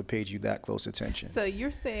arm would have paid you that close attention. So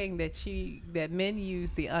you're saying that men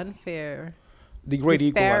use the unfair great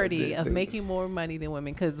disparity of making more money than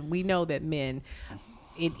women, because we know that men,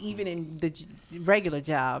 even in the regular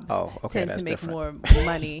jobs, tend to make more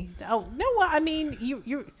money. Oh no! Well, I mean,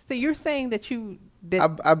 you're saying that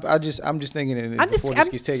I'm just thinking. I'm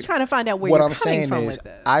just trying to find out where what you're I'm coming saying from is, with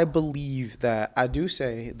this. I believe that I do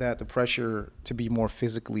say that the pressure to be more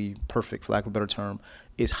physically perfect, for lack of a better term,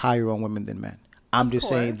 is higher on women than men. I'm just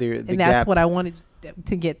saying the gap. That's what I wanted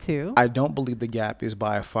to get to. I don't believe the gap is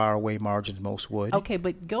by a far away margin most would. Okay,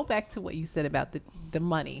 but go back to what you said about the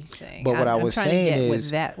money thing. But what I was saying is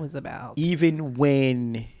what that was about. Even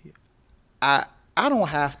when I don't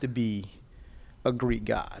have to be a Greek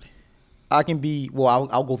god. I can be,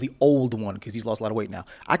 I'll go the old one because he's lost a lot of weight now.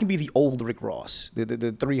 I can be the old Rick Ross,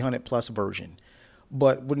 the 300 plus version.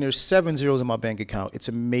 But when there's 7 zeros in my bank account, it's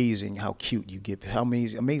amazing how cute you get.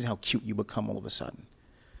 Amazing how cute you become all of a sudden.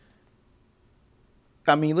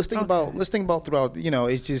 I mean, let's think about throughout.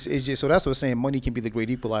 It's just. So that's what I'm saying. Money can be the great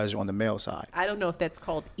equalizer on the male side. I don't know if that's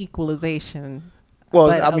called equalization. Well,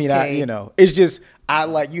 I mean, it's just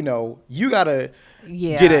you gotta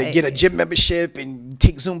get a gym membership and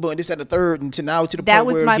take Zumba and this, that, and the third, and to the point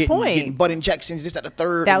where getting butt injections, this, that, and the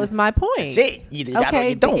third. That was my point. That's it. Either that or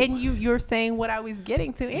you don't. And you're saying what I was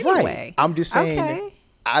getting to anyway. Right. I'm just saying. Okay.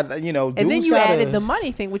 And then you added the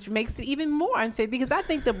money thing, which makes it even more unfair, because I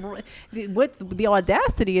think what's the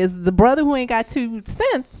audacity is the brother who ain't got 2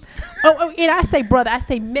 cents. And I say brother, I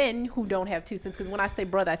say men who don't have 2 cents, because when I say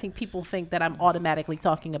brother, I think people think that I'm automatically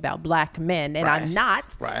talking about black men, and I'm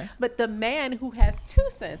not. Right. But the man who has 2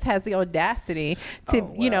 cents has the audacity to,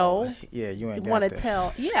 you ain't want to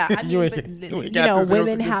tell. Yeah, I mean,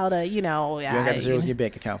 women how to, you ain't got the zeros in your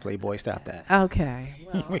bank account, Playboy. Stop that. Okay.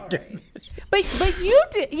 Well, all right. But you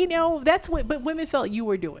did, that's what. But women felt you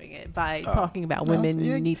were doing it by talking about women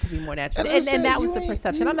need to be more natural, and that was the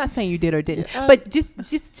perception. I'm not saying you did or didn't, but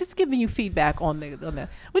just giving you feedback on the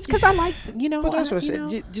which, because I liked, But that's what I said.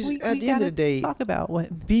 Just at the end of the day, talk about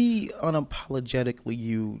what. Be unapologetically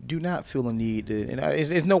you. Do not feel a need to. And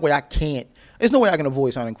there's no way I can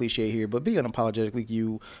avoid sounding cliche here, but be unapologetically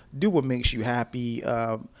you. Do what makes you happy.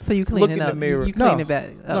 So you clean look it in up. the mirror. You clean it back.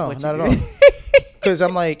 No, not at all. Because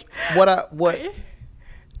I'm like,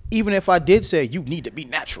 even if I did say you need to be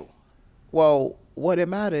natural, well, what it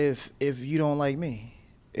matter if you don't like me?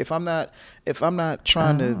 If I'm not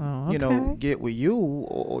trying to get with you,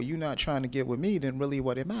 or you not trying to get with me, then really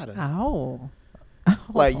what it matter?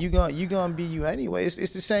 Like you gonna be you anyway. It's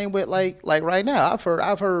the same with like right now.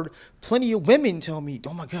 I've heard plenty of women tell me,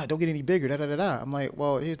 "Oh my God, don't get any bigger." Da da da da. I'm like,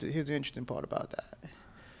 well, here's the interesting part about that.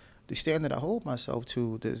 The standard I hold myself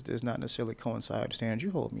to does not necessarily coincide with the standard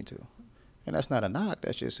you hold me to. And that's not a knock.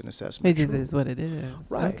 That's just an assessment. It just is what it is.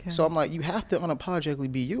 Right. Okay. So I'm like, you have to unapologetically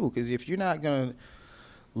be you, because if you're not going to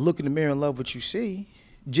look in the mirror and love what you see,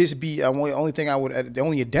 just be the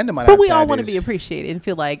only addendum I have. But we all want to be appreciated and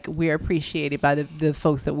feel like we're appreciated by the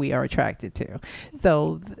folks that we are attracted to.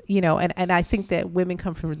 So, and I think that women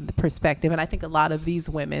come from the perspective, and I think a lot of these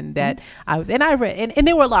women that I read, and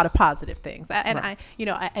there were a lot of positive things.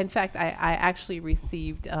 In fact, I actually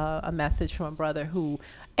received a message from a brother who,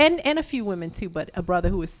 and a few women too, but a brother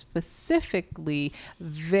who was specifically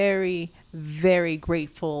very, very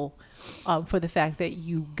grateful for the fact that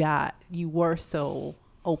you were so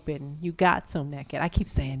open, you got so naked. I keep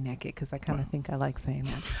saying naked because I kind of think I like saying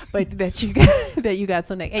that, but that you got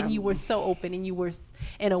so naked, and you were so open, and you were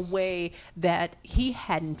in a way that he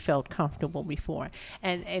hadn't felt comfortable before,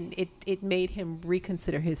 and it made him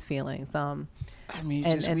reconsider his feelings. That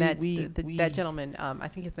gentleman, I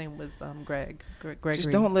think his name was Gregory.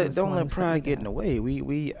 Just don't let pride get in the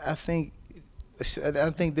way. I think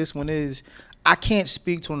this one is. I can't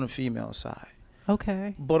speak to on the female side.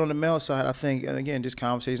 Okay. But on the male side, I think, and again, just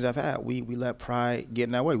conversations I've had, we let pride get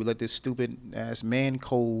in our way. We let this stupid ass man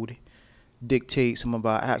code dictate some of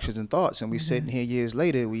our actions and thoughts, and we sitting here years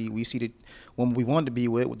later, we see the woman we wanted to be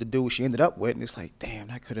with the dude she ended up with, and it's like, damn,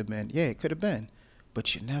 that could have been, yeah, it could have been,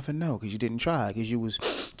 but you never know because you didn't try, because you was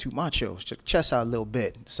too macho, chest out a little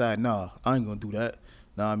bit, decide, nah, I ain't gonna do that.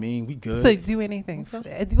 Know what I mean? We good. So do anything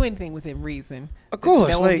within reason. Of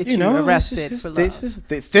course, like you know, arrested for love.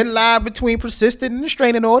 The thin line between persistent and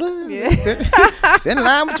restraining order. Yeah. Thin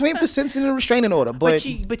line between persistent and restraining order. But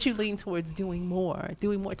you lean towards doing more,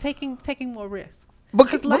 taking more risks.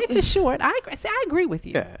 Because life is short. I agree with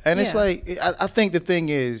you. Yeah, and it's like I think the thing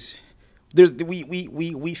is,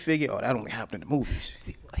 we figure, oh, that only happened in the movies.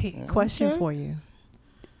 Hey, question for you.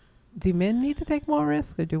 Do men need to take more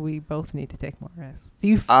risks, or do we both need to take more risks? Do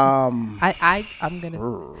you? I'm gonna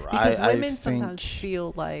because women sometimes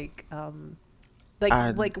feel like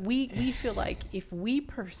we feel like if we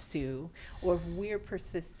pursue or if we're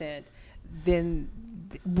persistent, then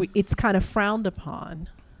it's kind of frowned upon.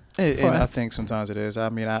 And I think sometimes it is. I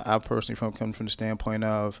mean, I personally come from the standpoint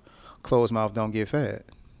of closed mouth don't get fed,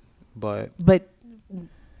 but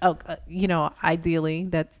ideally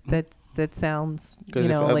that sounds, because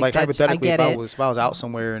hypothetically, if I was out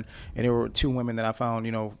somewhere and there were two women that I found,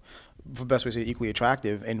 for best way to say equally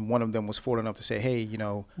attractive, and one of them was forward enough to say, hey, you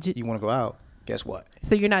want to go out, guess what?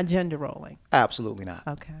 So you're not gender rolling? Absolutely not.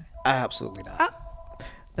 Okay. Absolutely not.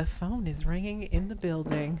 The phone is ringing in the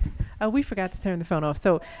building. Oh, we forgot to turn the phone off.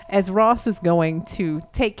 So as Ross is going to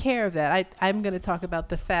take care of that, I'm going to talk about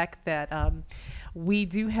the fact that we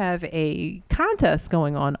do have a contest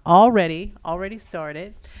going on already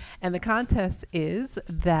started. And the contest is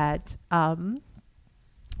that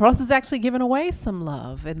Ross is actually giving away some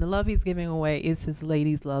love. And the love he's giving away is his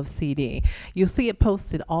Ladies Love CD. You'll see it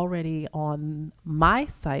posted already on my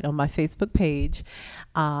site, on my Facebook page,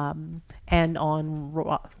 and on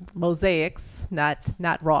Mosaic's,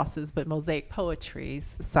 not Ross's, but Mosaic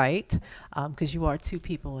Poetry's site, because you are two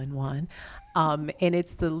people in one. And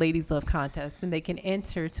it's the Ladies Love contest, and they can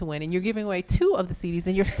enter to win. And you're giving away 2 of the CDs,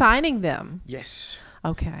 and you're signing them. Yes.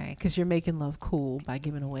 Okay, because you're making love cool by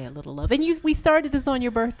giving away a little love. And we started this on your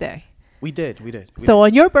birthday. We did. So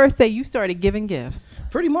on your birthday, you started giving gifts.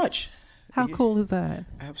 Pretty much. How cool is that?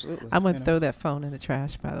 Absolutely. I'm going to throw that phone in the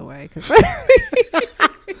trash, by the way.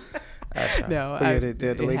 No,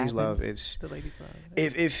 the Ladies Love. It's the Ladies Love.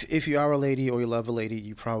 If you are a lady or you love a lady,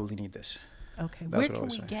 you probably need this. Okay, where can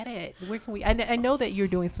we get it? Where can we? I know that you're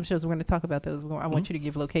doing some shows. We're going to talk about those. I want you to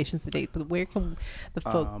give locations and dates. But where can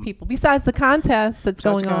the people, besides the contest that's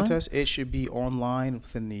going on? It should be online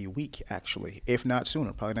within the week, actually, if not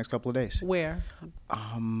sooner, probably next couple of days. Where?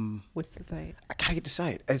 What's the site? I gotta get the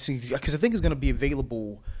site, because I think it's going to be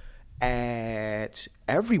available at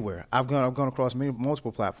everywhere. I've gone across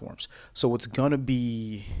multiple platforms, so it's going to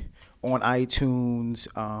be on iTunes.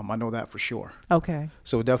 I know that for sure. Okay.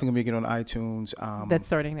 So we're definitely going to be getting on iTunes. That's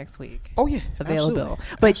starting next week. Oh, yeah. Available.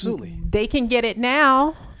 Absolutely. But absolutely. They can get it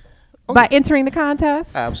now by entering the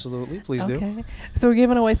contest. Absolutely. Please do. So we're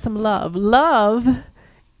giving away some love. Love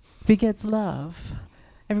begets love.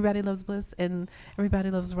 Everybody loves Bliss and everybody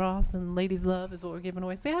loves Ross, and Ladies Love is what we're giving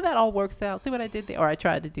away. See how that all works out? See what I did there? Or I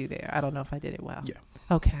tried to do there. I don't know if I did it well. Yeah.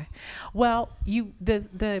 Okay. Well,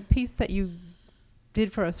 the piece that you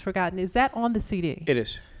did for us, Forgotten, is that on the CD? It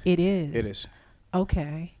is. It is. It is.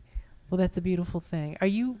 Okay. Well, that's a beautiful thing.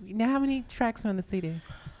 How many tracks are on the CD?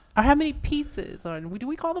 Or how many pieces? Or do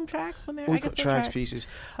we call them tracks when they're? We call tracks pieces.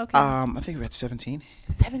 Okay. I think we're at 17.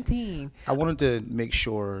 17. I wanted to make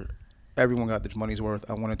sure everyone got their money's worth.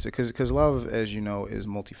 I wanted to, because love, as you know, is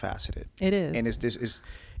multifaceted. It is. And it's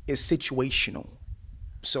situational.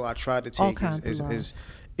 So I tried to take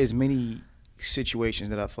as many situations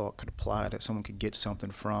that I thought could apply, that someone could get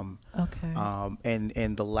something from. Okay.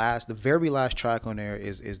 And the very last track on there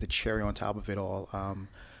is the cherry on top of it all.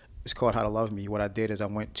 It's called How to Love Me. What I did is I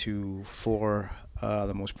went to 4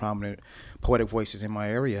 the most prominent poetic voices in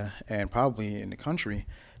my area and probably in the country,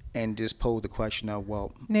 and just posed the question of,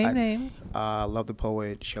 names. I love the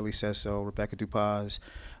poet, Shelley Says So, Rebecca Dupaz,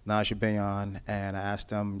 Naja Bayon, and I asked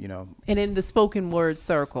them, And in the spoken word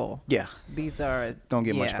circle. Yeah. These are. Don't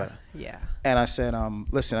get much better. Yeah. And I said,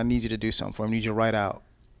 listen, I need you to do something for me. I need you to write out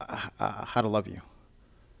how to love you.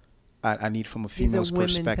 I need from a female's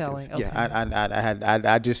perspective. Telling. Okay. Yeah.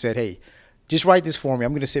 I just said, hey, just write this for me.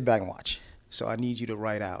 I'm going to sit back and watch. So I need you to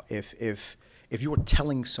write out if you were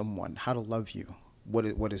telling someone how to love you,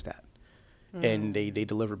 what is that? And they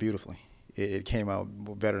deliver beautifully. It came out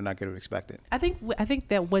better than I could have expected. I think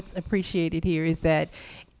that what's appreciated here is that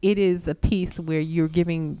it is a piece where you're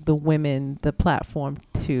giving the women the platform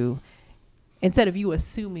to instead of you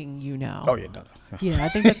assuming Oh yeah, no. Yeah, I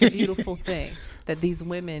think that's a beautiful thing that these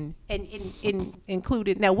women and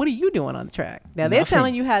included. Now, what are you doing on the track? Now they're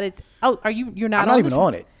telling you how to. Oh, are you? You're not. I'm not even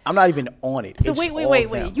on it. I'm not even on it. So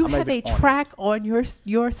wait. You have a track on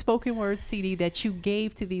your spoken word CD that you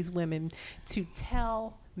gave to these women to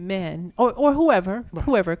tell men or whoever,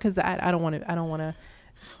 because I don't want to.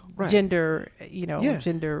 Right. Gender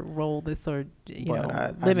role this or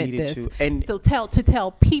limit this. And so to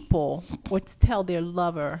tell people or to tell their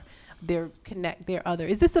lover, their other.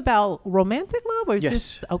 Is this about romantic love or is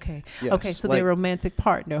this okay? Yes. Okay, so their romantic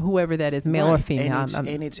partner, whoever that is, male or female.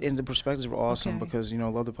 And it's the perspectives are awesome because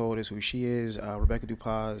Love the Poet is who she is. Rebecca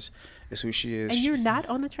Dupas is who she is. And you're not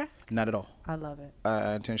on the track? Not at all. I love it.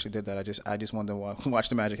 I intentionally did that. I just wanted to watch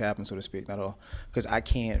the magic happen, so to speak. Not at all, because I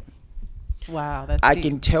can't. Wow, that's I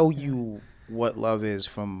can tell you what love is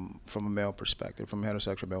from a male perspective, from a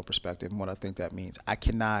heterosexual male perspective, and what I think that means. I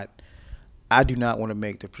do not want to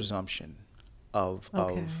make the presumption of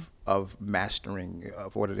mastering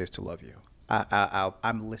of what it is to love you.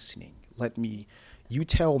 I'm listening. You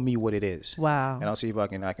tell me what it is. Wow. And I'll see if I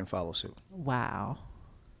can follow suit. Wow.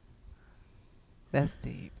 That's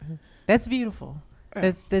deep. That's beautiful.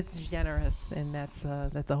 That's generous, and that's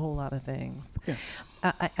a whole lot of things. Yeah.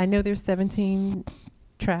 I know there's 17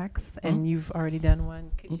 tracks, and you've already done one.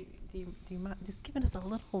 Could you do you mind just giving us a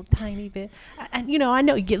little tiny bit? I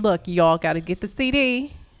know. Look, y'all got to get the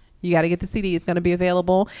CD. You got to get the CD. It's going to be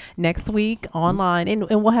available next week online, and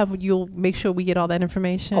you'll make sure we get all that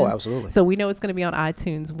information. Oh, absolutely. So we know it's going to be on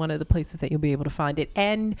iTunes, one of the places that you'll be able to find it,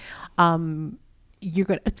 and you're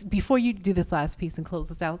going to, before you do this last piece and close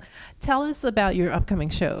us out, tell us about your upcoming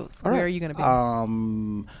shows. Where are you going to be?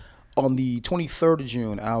 On the 23rd of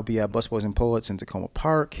June, I'll be at Busboys and Poets in Tacoma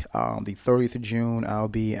Park. The 30th of June, I'll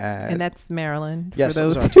be at... And that's Maryland. Yes, for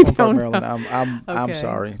those Tacoma Park, Maryland. I'm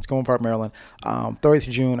sorry. Tacoma Park, Maryland. 30th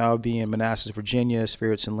of June, I'll be in Manassas, Virginia,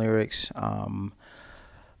 Spirits and Lyrics. On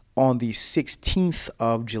the 16th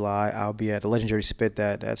of July, I'll be at the legendary Spit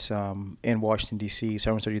that's in Washington, D.C.,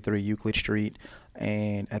 733 Euclid Street.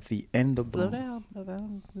 And at the end of Slow down.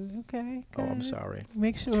 Okay. Oh, I'm sorry.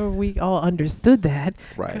 Make sure we all understood that.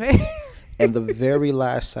 Right. And the very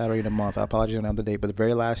last Saturday of the month, I apologize on the date, but the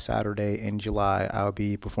very last Saturday in July, I'll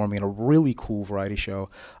be performing in a really cool variety show,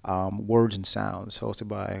 Words and Sounds, hosted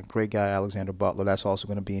by a great guy, Alexander Butler. That's also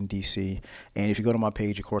going to be in D.C. And if you go to my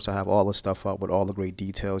page, of course, I have all the stuff up with all the great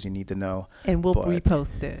details you need to know. And we'll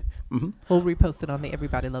repost it. Mm-hmm. We'll repost it on the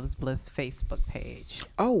Everybody Loves Bliss Facebook page.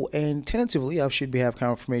 Oh, and tentatively, I should have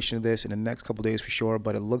confirmation of this in the next couple of days for sure,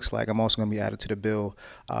 but it looks like I'm also going to be added to the bill,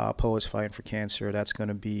 Poets Fighting for Cancer. That's going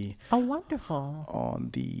to be... Oh, wonderful.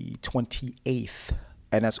 On the 28th.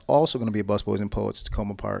 And that's also going to be at Busboys and Poets,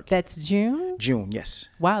 Tacoma Park. That's June? June, yes.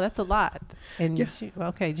 Wow, that's a lot. And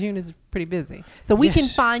June is pretty busy. So we can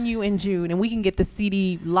find you in June, and we can get the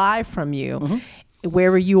CD live from you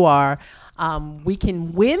wherever you are. We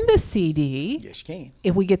can win the CD. Yes, you can.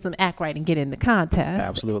 If we get some act right and get in the contest.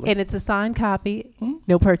 Absolutely. And it's a signed copy.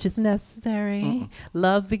 No purchase necessary.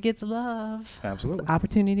 Love begets love. Absolutely. It's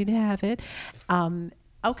opportunity to have it.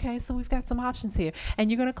 Okay, so we've got some options here. And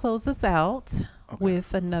you're going to close us out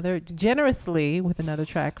with another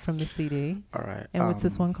track from the CD. All right. And what's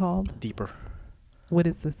this one called? Deeper. What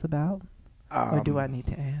is this about? Or do I need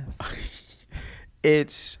to ask?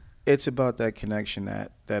 It's about that connection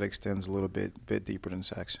that extends a little bit deeper than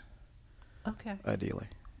sex. Okay. Ideally.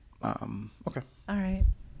 Okay. All right.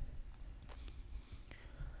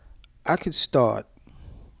 I could start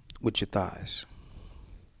with your thighs.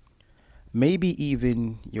 Maybe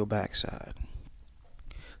even your backside.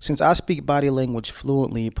 Since I speak body language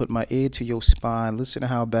fluently, put my ear to your spine, listen to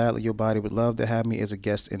how badly your body would love to have me as a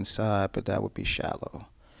guest inside, but that would be shallow.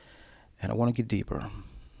 And I want to get deeper.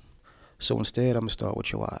 So instead, I'm going to start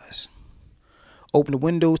with your eyes. Open the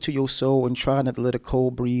windows to your soul and try not to let a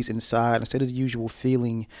cold breeze inside. Instead of the usual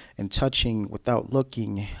feeling and touching without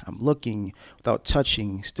looking, I'm looking without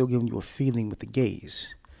touching, still giving you a feeling with the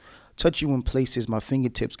gaze. Touch you in places my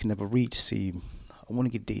fingertips can never reach. See, I want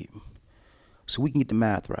to get deep so we can get the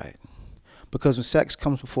math right. Because when sex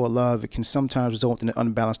comes before love, it can sometimes result in an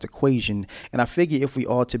unbalanced equation. And I figure if we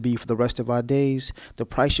are to be for the rest of our days, the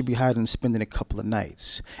price should be higher than spending a couple of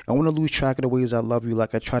nights. I want to lose track of the ways I love you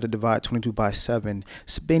like I try to divide 22 by 7.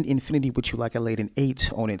 Spend infinity with you like I laid an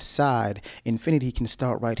 8 on its side. Infinity can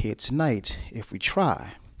start right here tonight if we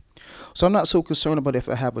try. So I'm not so concerned about if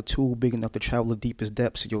I have a tool big enough to travel the deepest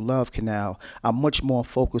depths of your love canal. I'm much more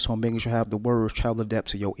focused on making sure I have the words travel the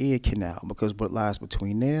depths of your ear canal, because what lies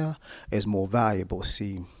between there is more valuable.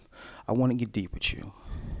 See, I want to get deep with you.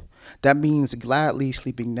 That means gladly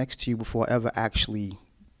sleeping next to you before I ever actually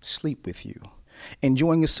sleep with you.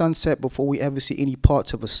 Enjoying a sunset before we ever see any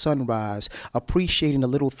parts of a sunrise. Appreciating the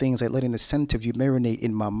little things like letting the scent of you marinate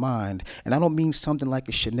in my mind. And I don't mean something like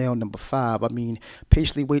a Chanel No. 5. I mean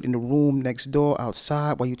patiently wait in the room next door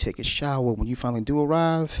outside while you take a shower. When you finally do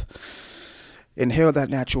arrive, inhale that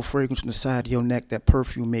natural fragrance from the side of your neck that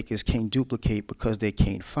perfume makers can't duplicate because they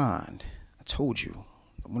can't find. I told you.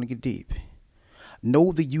 I want to get deep.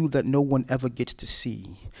 Know the you that no one ever gets to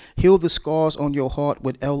see. Heal the scars on your heart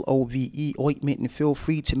with LOVE ointment, and feel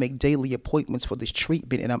free to make daily appointments for this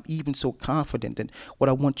treatment. And I'm even so confident that what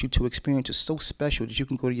I want you to experience is so special that you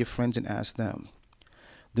can go to your friends and ask them.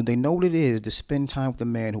 Do they know what it is to spend time with a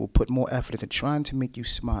man who will put more effort into trying to make you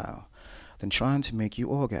smile than trying to make you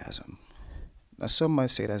orgasm? Now, some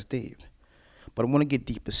might say that's deep, but I want to get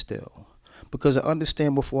deeper still. Because I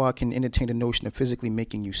understand before I can entertain the notion of physically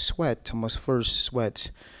making you sweat, I must first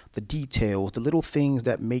sweat the details, the little things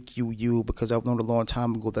that make you you, because I've learned a long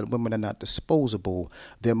time ago that women are not disposable.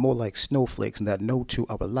 They're more like snowflakes, and that no two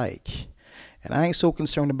are alike. And I ain't so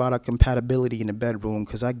concerned about our compatibility in the bedroom,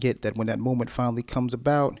 because I get that when that moment finally comes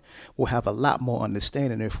about, we'll have a lot more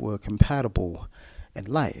understanding if we're compatible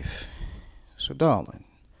in life. So, darling,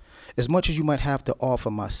 as much as you might have to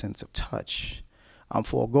offer my sense of touch, I'm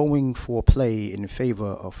foregoing foreplay in favor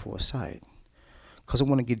of foresight, because I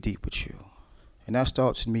want to get deep with you. And that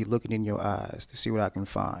starts with me looking in your eyes to see what I can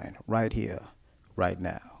find right here, right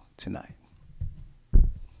now, tonight.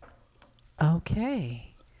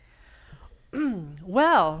 Okay.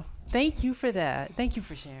 Well, thank you for that. Thank you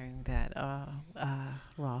for sharing that,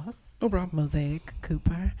 Ross. No problem. Mosaic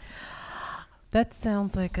Cooper. That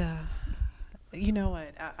sounds like a... You know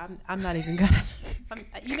what? I'm not even gonna.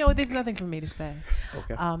 You know what? There's nothing for me to say.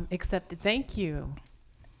 Okay. Except to thank you,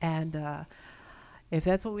 and if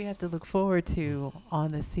that's what we have to look forward to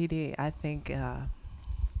on the CD, I think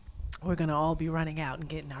we're gonna all be running out and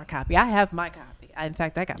getting our copy. I have my copy. In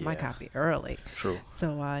fact, I got my copy early. True.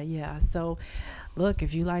 So yeah. So look,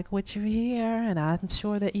 if you like what you hear, and I'm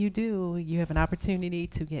sure that you do, you have an opportunity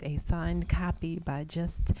to get a signed copy by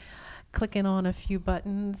just clicking on a few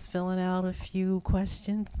buttons, filling out a few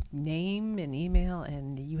questions, name and email,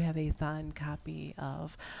 and you have a signed copy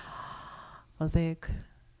of Mosaic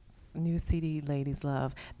new CD, Ladies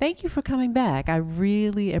Love. Thank you for coming back. I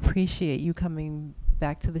really appreciate you coming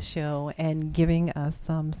back to the show and giving us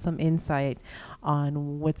some insight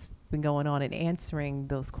on what's been going on and answering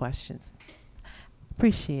those questions.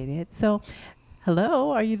 Appreciate it. So, hello,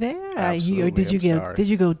 are you there? Absolutely. Or did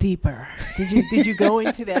you go deeper? Did you go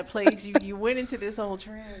into that place? You went into this whole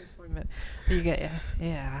transformation.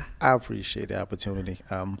 Yeah. I appreciate the opportunity.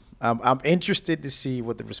 I'm interested to see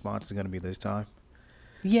what the response is going to be this time.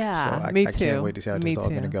 Yeah, so me I too. Can't wait to see how this is all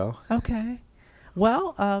going to go. Okay.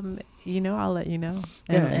 Well, I'll let you know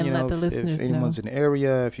and let the listeners know. If anyone's in the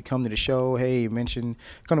area, if you come to the show, hey, come to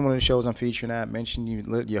one of the shows I'm featuring at, mention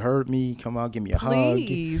you heard me, come out, give me a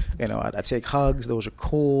Please. hug. I take hugs. Those are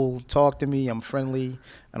cool. Talk to me. I'm friendly.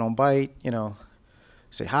 I don't bite.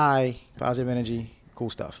 Say hi, positive energy,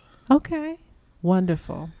 cool stuff. Okay.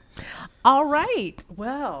 Wonderful. All right.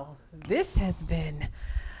 Well, this has been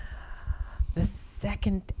the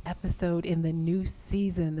second episode in the new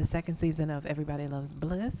season, the second season of Everybody Loves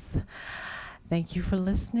Bliss. Thank you for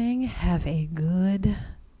listening. Have a good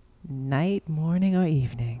night, morning, or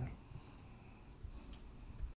evening.